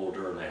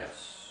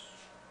wilderness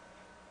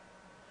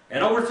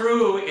and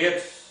overthrew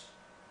its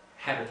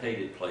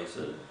habitated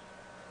places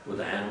with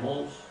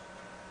animals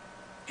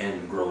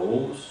and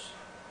groves?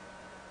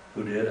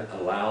 Who did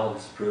allow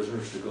his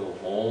prisoners to go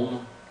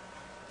home?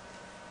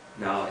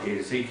 Now,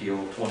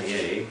 Ezekiel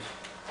 28,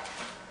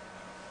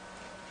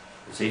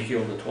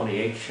 Ezekiel the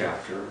 28th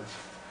chapter.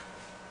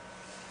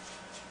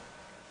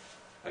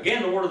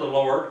 Again, the word of the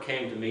Lord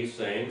came to me,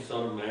 saying,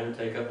 Son of man,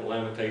 take up a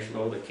lamentation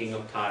over the king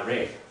of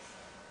Tyre.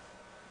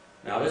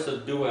 Now, this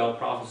is a dual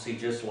prophecy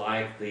just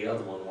like the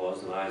other one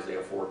was in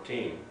Isaiah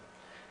 14.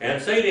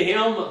 And say to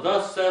him,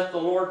 thus saith the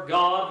Lord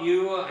God,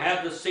 you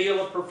have the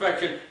seal of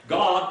perfection.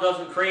 God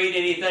doesn't create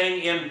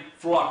anything in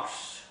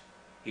flux.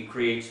 He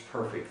creates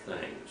perfect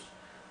things.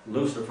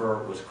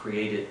 Lucifer was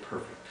created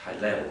perfect.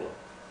 Hallel.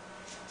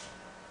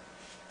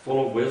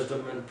 Full of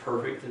wisdom and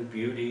perfect in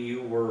beauty.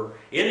 You were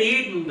in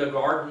Eden, the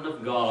garden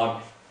of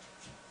God.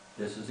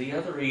 This is the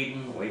other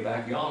Eden, way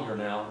back yonder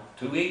now.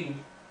 To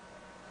Eden.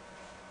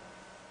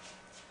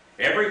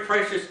 Every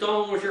precious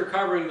stone was your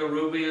covering, the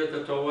ruby,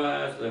 the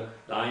topaz, the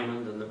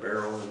diamond, and the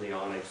beryl, and the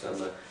onyx, and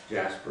the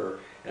jasper,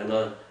 and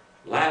the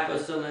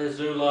lapis, and the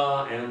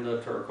azula, and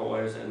the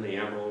turquoise, and the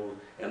emerald,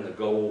 and the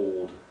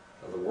gold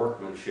of the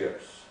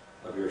workmanships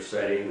of your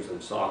settings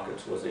and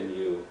sockets was in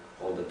you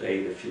on the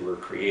day that you were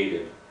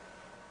created.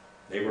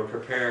 They were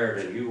prepared,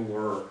 and you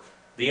were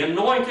the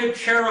anointed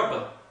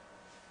cherub.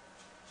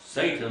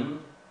 Satan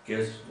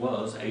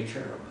was a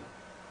cherub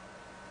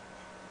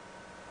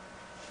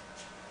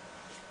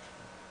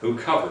who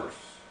covers.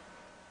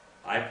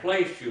 I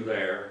placed you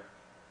there.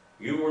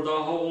 You were the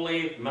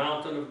holy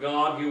mountain of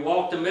God. You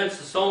walked amidst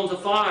the stones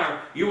of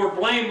fire. You were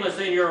blameless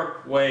in your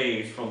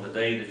ways from the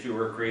day that you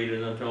were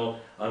created until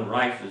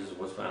unrighteousness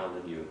was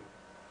found in you.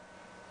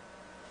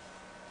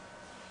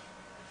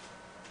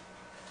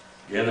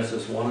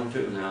 Genesis 1 and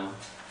 2 now.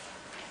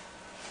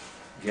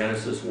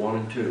 Genesis 1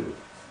 and 2.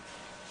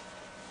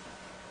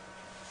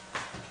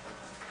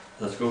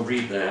 Let's go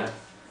read that.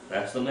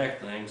 That's the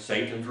next thing.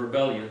 Satan's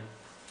rebellion.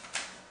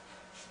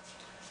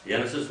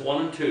 Genesis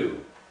 1 and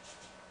 2.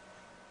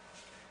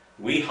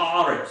 We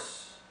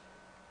Haaretz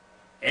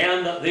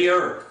and the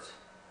earth.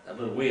 That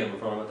little we in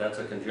front of it, that's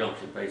a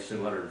conjunction, page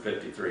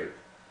 253.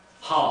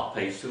 Ha,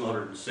 page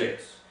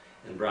 206.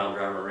 in Brown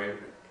Driver Bridge.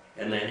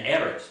 And then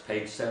Eretz,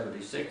 page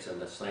 76 in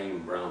the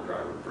same Brown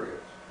Driver Bridge.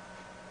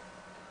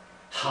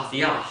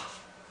 Hathiyah.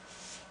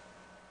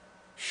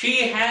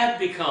 She had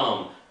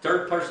become,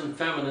 third person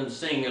feminine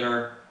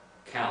singular,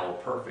 Kal,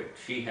 perfect.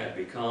 She had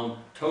become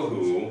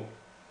Tohu,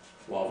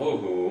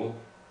 Wavuhu,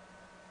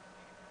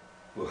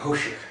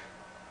 Wahoshik,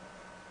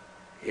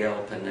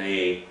 El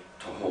Panei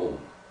Tohom.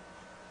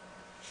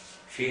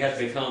 She had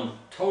become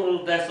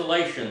total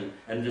desolation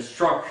and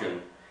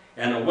destruction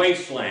and a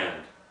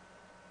wasteland,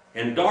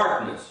 and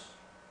darkness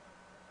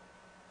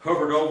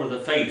hovered over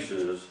the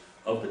faces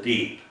of the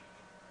deep,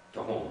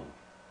 Tohom.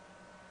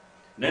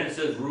 And then it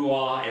says,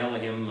 Ruah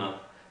Elohim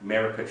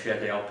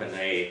Merkachet El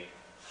Panei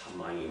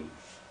Hamayim.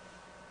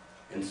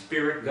 And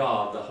Spirit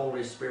God, the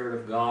Holy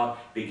Spirit of God,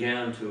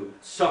 began to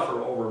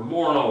suffer over,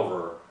 mourn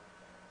over,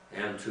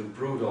 and to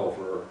brood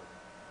over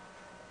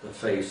the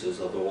faces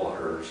of the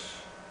waters.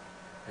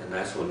 And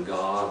that's when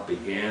God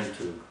began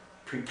to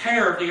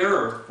prepare the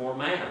earth for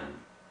man.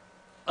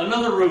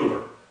 Another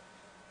ruler.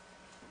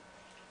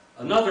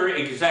 Another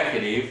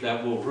executive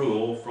that will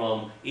rule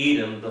from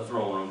Eden, the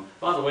throne room.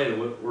 By the way, the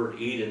word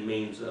Eden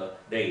means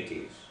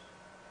deities.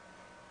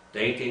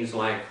 Deities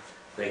like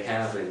they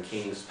have in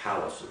king's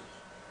palaces.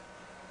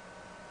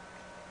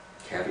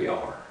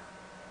 Caviar,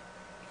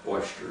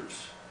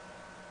 oysters,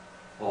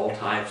 all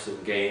types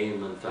of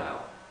game and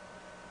fowl.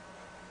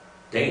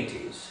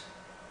 Deities.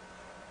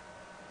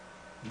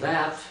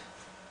 That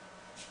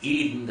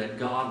Eden that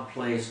God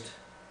placed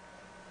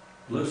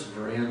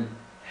Lucifer in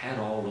had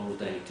all those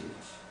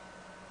deities.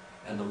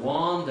 And the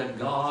one that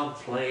God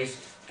placed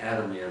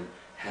Adam in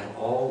had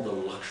all the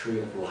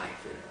luxury of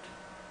life in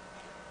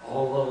it.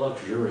 All the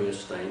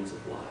luxurious things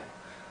of life.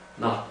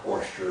 Not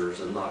oysters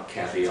and not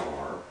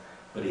caviar,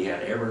 but he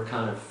had every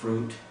kind of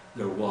fruit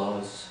there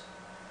was,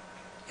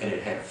 and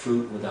it had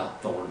fruit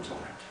without thorns on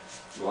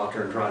it. Go out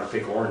there and try to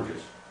pick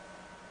oranges.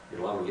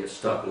 You're liable to get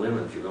stuck.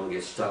 Lemons, you're going to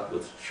get stuck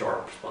with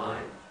sharp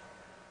spines.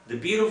 The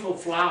beautiful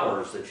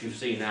flowers that you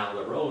see now,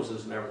 the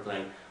roses and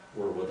everything,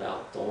 were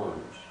without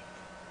thorns.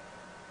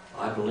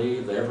 I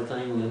believe that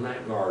everything in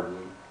that garden,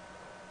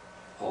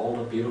 all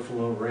the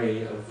beautiful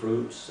array of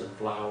fruits and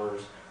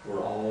flowers, were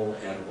all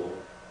edible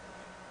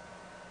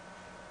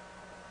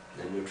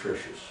and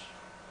nutritious.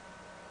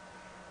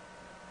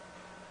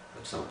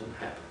 But something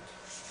happened.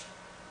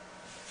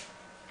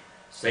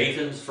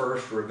 Satan's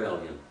first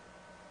rebellion.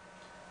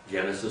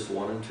 Genesis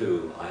 1 and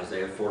 2,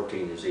 Isaiah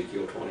 14,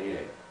 Ezekiel 28.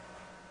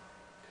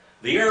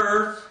 The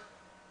earth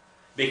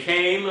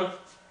became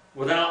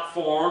without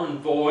form and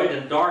void,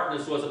 and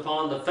darkness was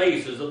upon the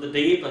faces of the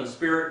deep, and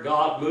Spirit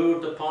God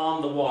moved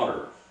upon the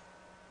waters,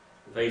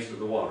 the face of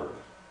the waters.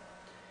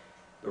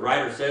 The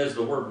writer says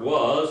the word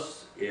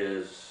was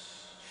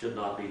should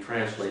not be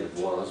translated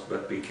was,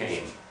 but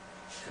became,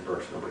 in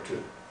verse number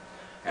 2.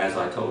 As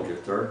I told you,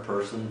 third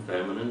person,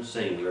 feminine,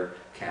 singular,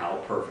 Kal,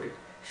 perfect.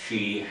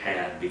 She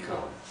had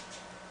become.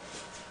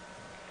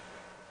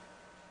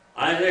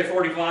 Isaiah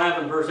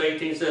 45 and verse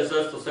 18 says,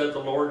 Thus saith the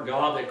Lord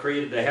God that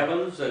created the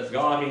heavens, that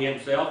God He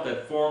Himself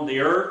that formed the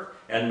earth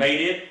and made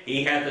it.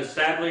 He hath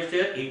established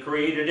it. He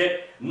created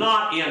it,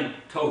 not in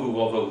tohu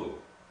wabohu.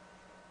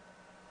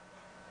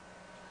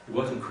 It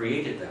wasn't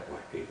created that way,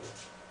 people.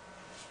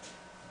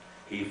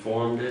 He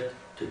formed it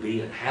to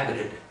be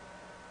inhabited.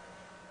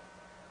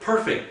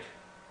 Perfect.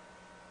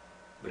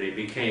 But it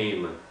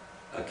became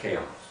a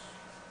chaos.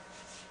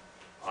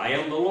 I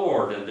am the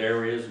Lord, and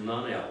there is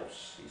none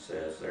else, he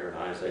says there in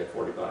Isaiah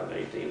 45 and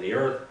 18. The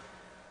earth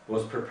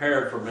was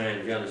prepared for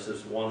man,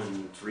 Genesis 1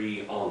 and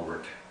 3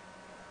 onward.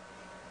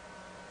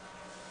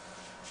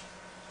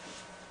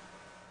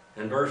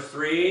 In verse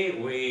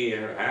 3,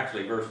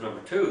 actually verse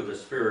number 2, the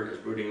Spirit is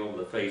brooding over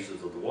the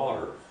faces of the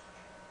waters.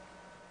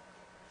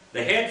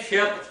 The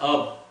headship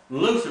of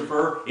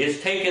Lucifer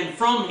is taken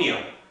from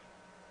him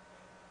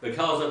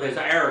because of his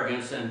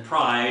arrogance and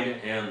pride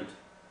and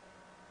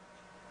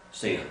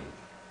sin.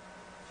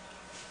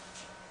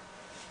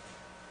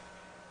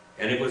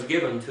 And it was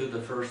given to the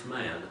first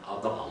man,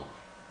 Adam.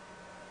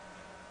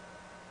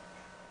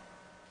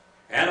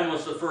 Adam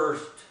was the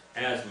first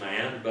as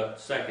man,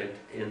 but second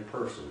in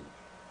person.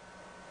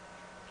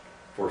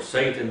 For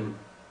Satan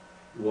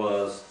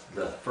was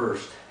the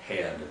first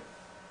head.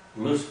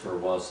 Lucifer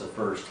was the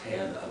first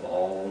head of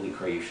all the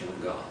creation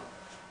of God.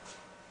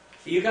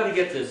 You've got to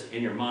get this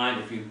in your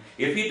mind.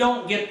 If you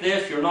don't get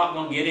this, you're not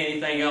going to get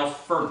anything else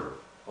further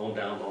on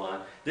down the line.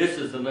 This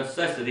is a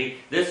necessity.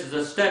 This is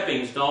a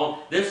stepping stone.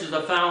 This is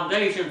a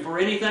foundation for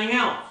anything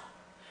else.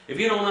 If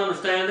you don't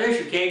understand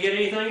this, you can't get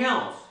anything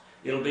else.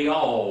 It'll be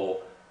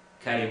all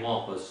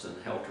cattywampus and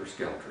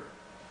helter-skelter.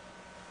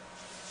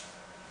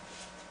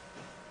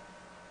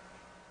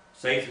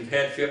 Satan's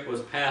headship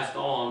was passed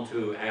on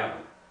to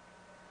Adam.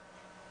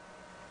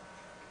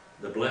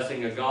 The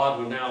blessing of God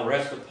would now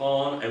rest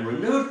upon a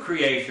renewed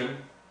creation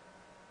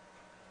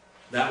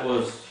that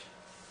was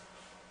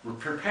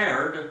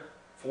prepared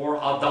for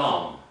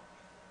Adam.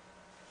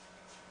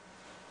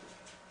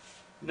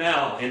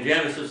 Now, in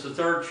Genesis, the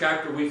 3rd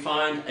chapter, we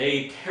find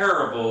a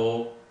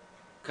terrible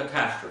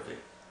catastrophe.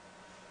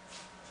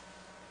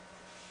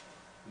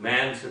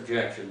 man's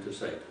subjection to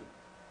Satan.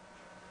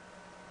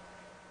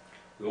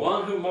 The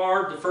one who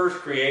marred the first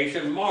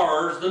creation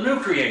mars the new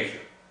creation.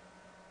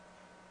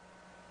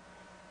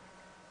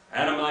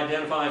 Adam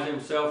identifies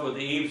himself with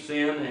Eve's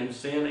sin, and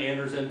sin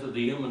enters into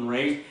the human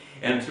race,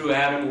 and through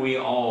Adam we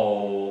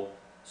all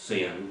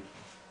sin.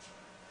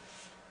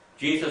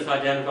 Jesus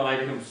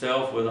identified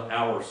himself with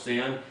our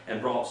sin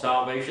and brought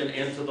salvation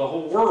into the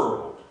whole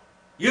world,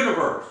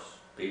 universe,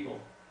 people.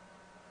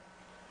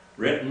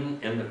 Written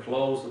in the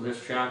close of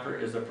this chapter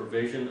is a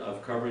provision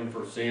of covering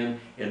for sin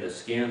in the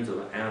skins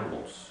of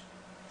animals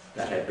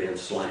that had been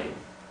slain.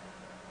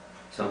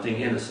 Something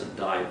innocent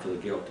died for the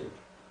guilty.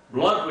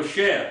 Blood was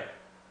shed.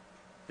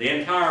 The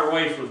entire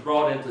race was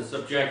brought into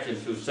subjection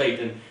to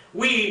Satan.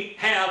 We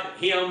have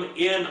him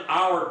in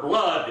our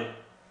blood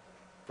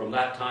from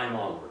that time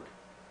onward.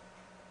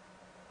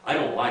 I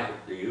don't like it,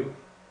 do you?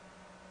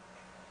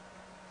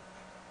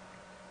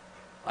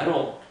 I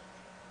don't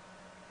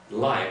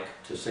like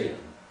to sin,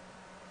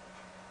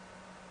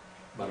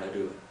 but I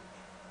do it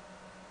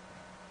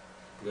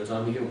because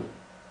I'm human.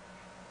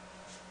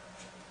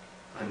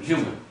 I'm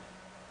human.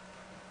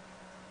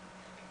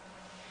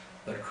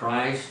 But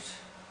Christ,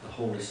 the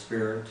Holy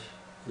Spirit,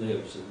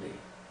 lives in me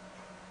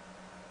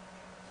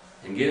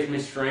and gives me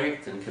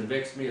strength and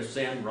convicts me of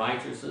sin,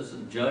 righteousness,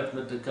 and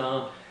judgment to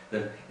come.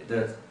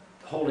 The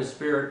Holy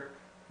Spirit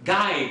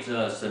guides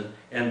us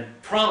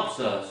and prompts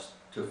us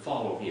to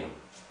follow Him.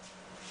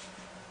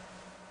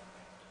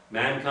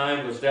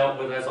 Mankind was dealt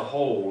with as a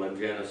whole in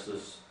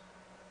Genesis,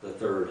 the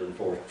 3rd and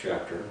 4th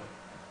chapter.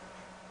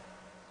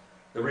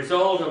 The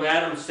result of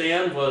Adam's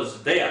sin was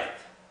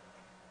death,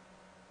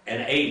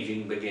 and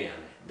aging began.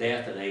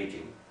 Death and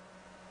aging.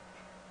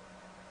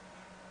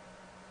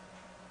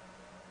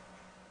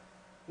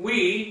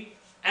 We,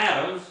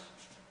 Adams,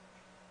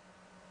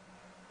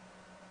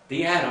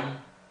 the Adam,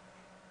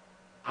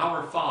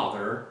 our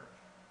father,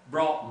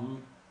 brought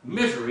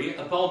misery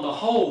upon the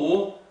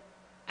whole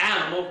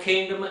animal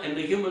kingdom and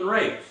the human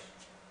race.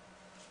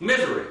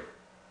 Misery.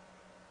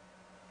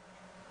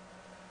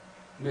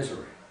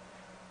 Misery.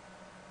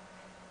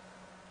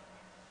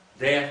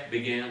 Death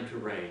began to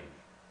reign.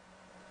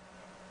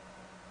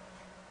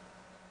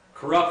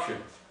 Corruption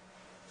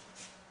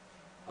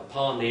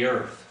upon the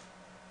earth.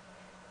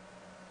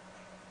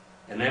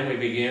 And then we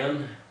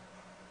begin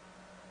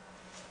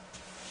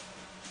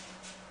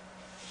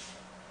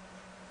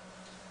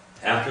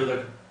after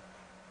the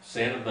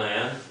sin of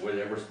man, where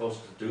they were supposed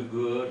to do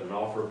good and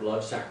offer a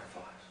blood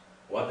sacrifice.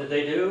 What did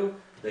they do?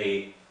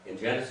 In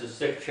Genesis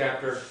 6th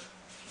chapter,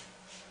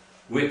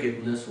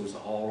 wickedness was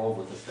all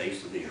over the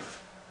face of the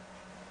earth.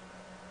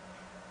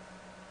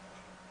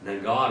 And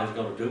then God is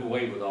going to do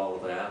away with all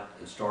of that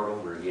and start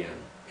over again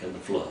in the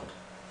flood.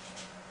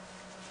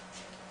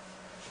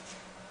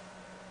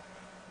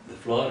 The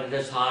flood at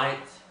its height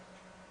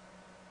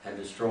had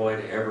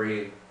destroyed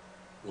every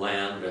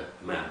land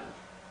mammal.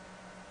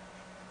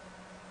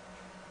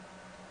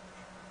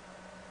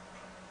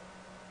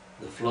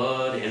 The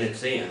flood in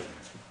its end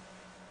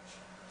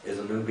is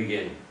a new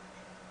beginning.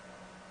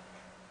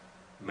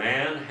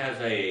 Man has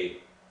a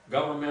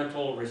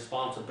governmental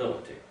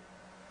responsibility.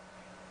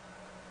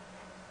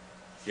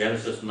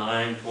 Genesis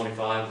 9,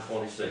 25 and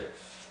 26.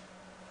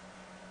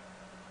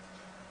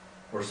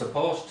 We're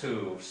supposed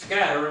to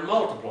scatter and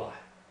multiply.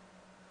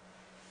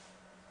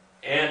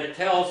 And it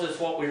tells us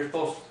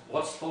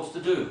what's supposed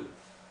to do.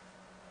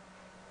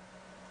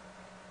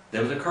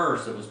 There was a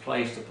curse that was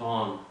placed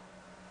upon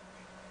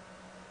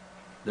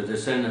the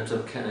descendants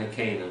of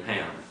Cain and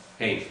Ham.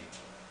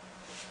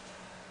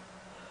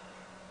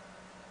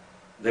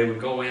 They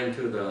would go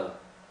into the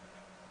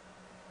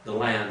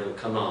land of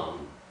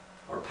Canaan,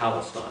 or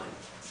Palestine,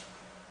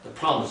 the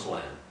promised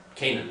land,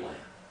 Canaan land.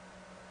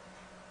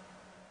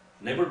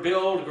 And they would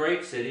build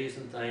great cities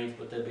and things,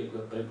 but they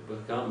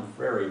become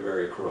very,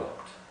 very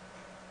corrupt.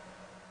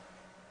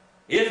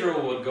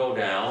 Israel would go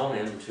down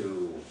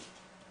into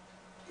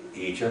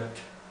Egypt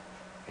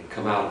and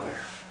come out of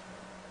there.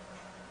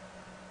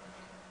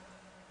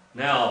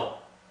 Now,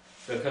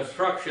 the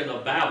construction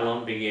of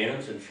Babylon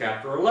begins in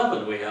chapter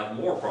 11. We have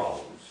more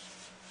problems.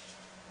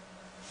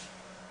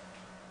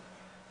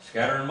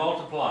 Scatter and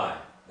multiply.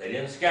 They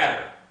didn't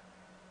scatter.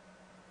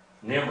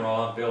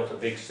 Nimrod built a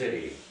big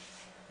city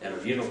and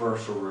a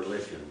universal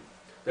religion.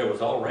 There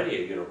was already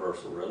a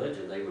universal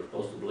religion. They were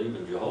supposed to believe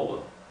in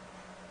Jehovah.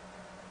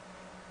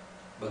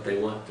 But they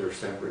went their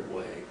separate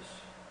ways.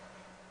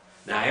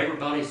 Now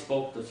everybody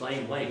spoke the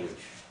same language.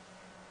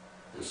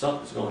 And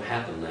something's going to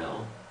happen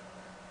now.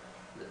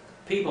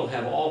 People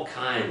have all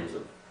kinds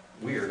of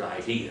weird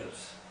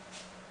ideas.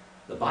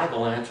 The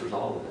Bible answers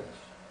all of this.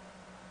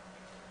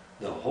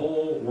 The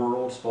whole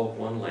world spoke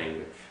one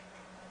language.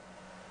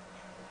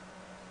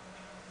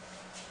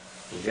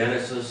 In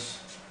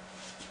Genesis,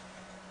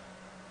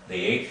 the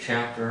 8th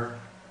chapter,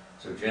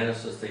 so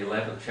Genesis, the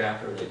 11th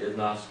chapter, they did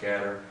not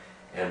scatter.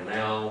 And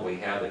now we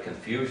have the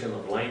confusion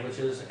of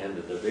languages and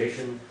the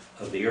division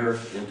of the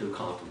earth into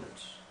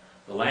continents.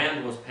 The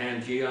land was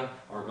Pangaea,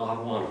 or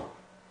Gondwana.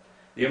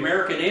 The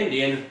American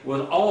Indian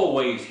was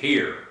always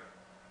here.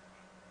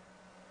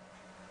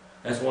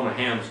 That's one of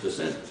Ham's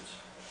descendants.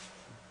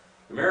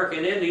 The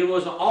American Indian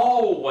was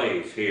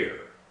always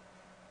here.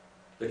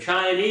 The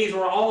Chinese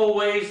were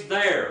always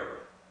there.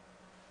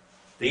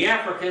 The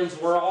Africans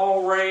were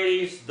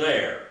always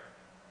there.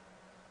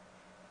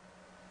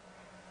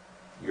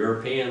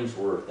 Europeans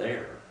were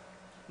there.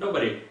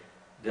 Nobody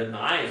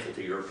denies that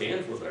the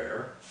Europeans were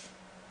there.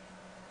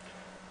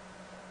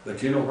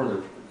 But you know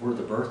where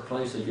the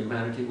birthplace of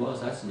humanity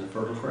was? That's in the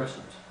Fertile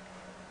Crescent.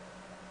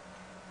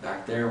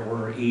 Back there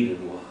where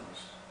Eden was.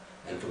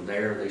 And from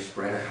there they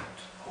spread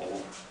out all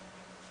over.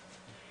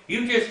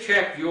 You just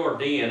check your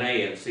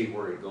DNA and see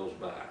where it goes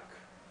back.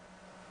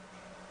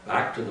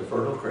 Back to the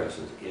Fertile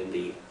Crescent in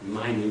the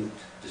minute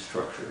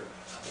structure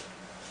of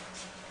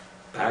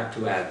it. Back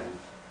to Adam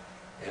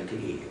and to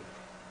Eve.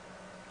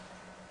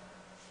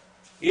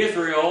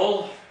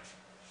 Israel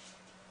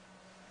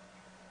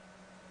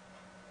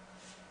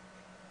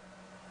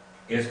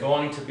is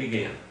going to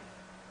begin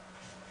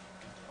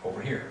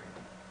over here.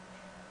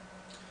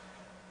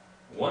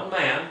 One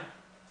man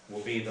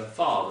will be the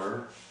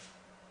father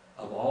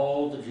of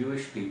all the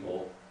Jewish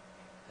people,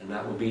 and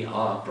that will be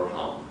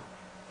Abraham.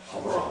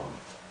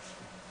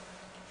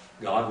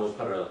 God will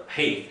put a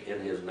Heth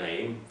in his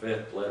name,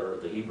 fifth letter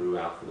of the Hebrew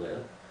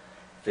alphabet.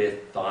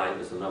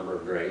 5 is the number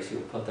of grace.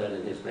 He'll put that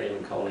in his name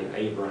and call him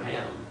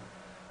Abraham.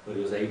 But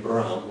it was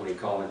Abram when he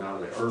called him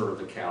out of the Ur of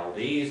the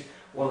Chaldees,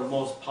 one of the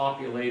most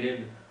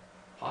populated,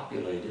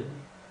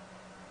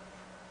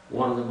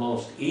 one of the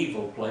most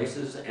evil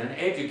places and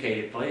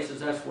educated places.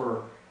 That's where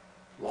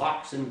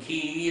locks and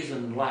keys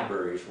and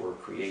libraries were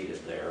created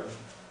there.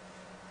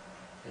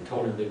 And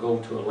told him to go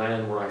to a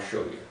land where I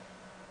show you.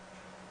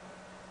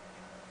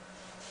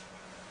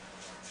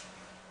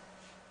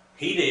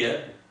 He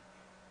did,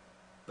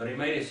 but he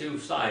made his few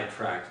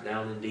sidetracks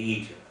down into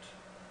Egypt.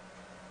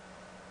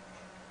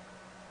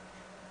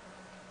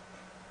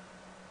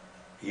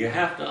 You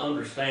have to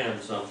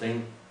understand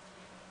something.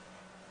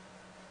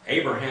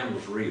 Abraham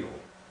was real.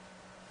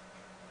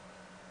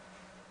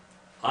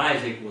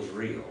 Isaac was a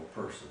real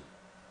person.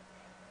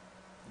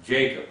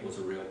 Jacob was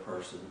a real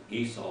person.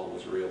 Esau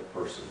was a real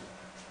person.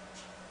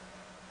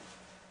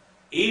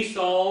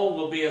 Esau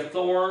will be a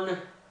thorn,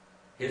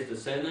 his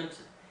descendants,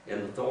 in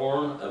the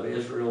thorn of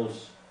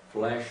Israel's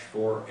flesh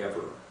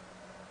forever,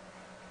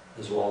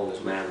 as long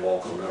as man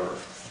walk on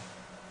earth,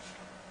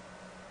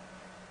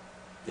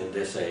 in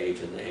this age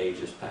and the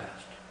ages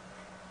past.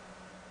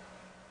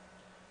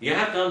 You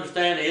have to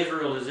understand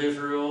Israel is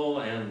Israel,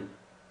 and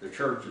the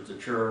church is the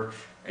church.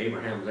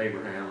 Abraham is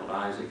Abraham, and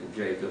Isaac and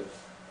Jacob,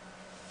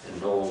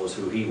 and Noah was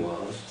who he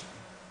was.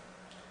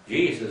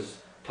 Jesus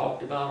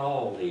talked about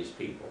all these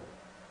people.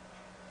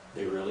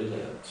 They really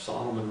lived.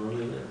 Solomon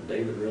really lived.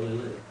 David really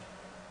lived.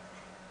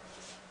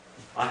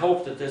 I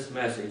hope that this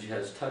message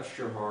has touched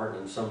your heart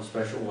in some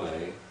special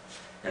way,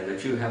 and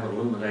that you have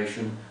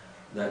illumination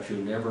that you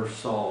never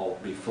saw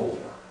before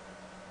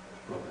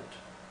from it.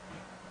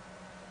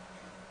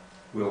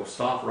 We'll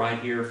stop right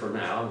here for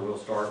now, and we'll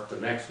start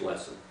the next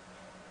lesson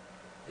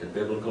in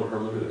biblical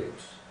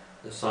hermeneutics,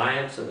 the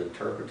science of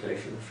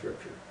interpretation of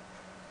Scripture.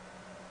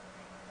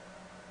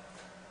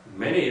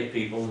 Many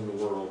people in the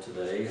world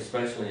today,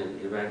 especially in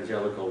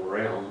evangelical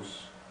realms,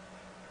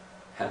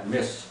 have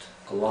missed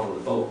a lot of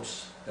the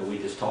boats that we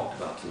just talked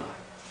about tonight.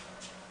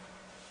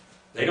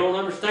 They don't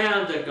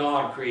understand that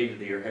God created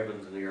the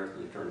heavens and the earth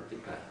in eternity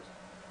past.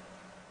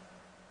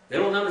 They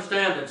don't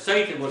understand that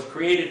Satan was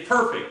created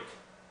perfect,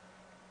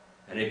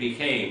 and he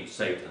became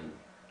Satan.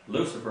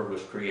 Lucifer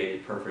was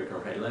created perfect, or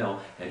Hallel,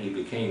 and he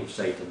became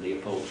Satan, the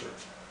opposer.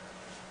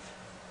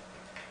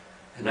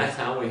 And that's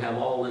how we have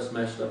all this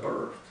messed up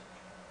earth.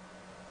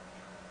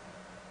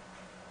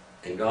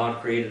 And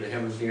God created the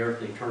heavens and the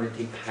earth in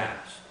eternity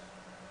past.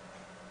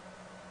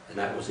 And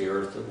that was the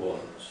earth that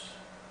was.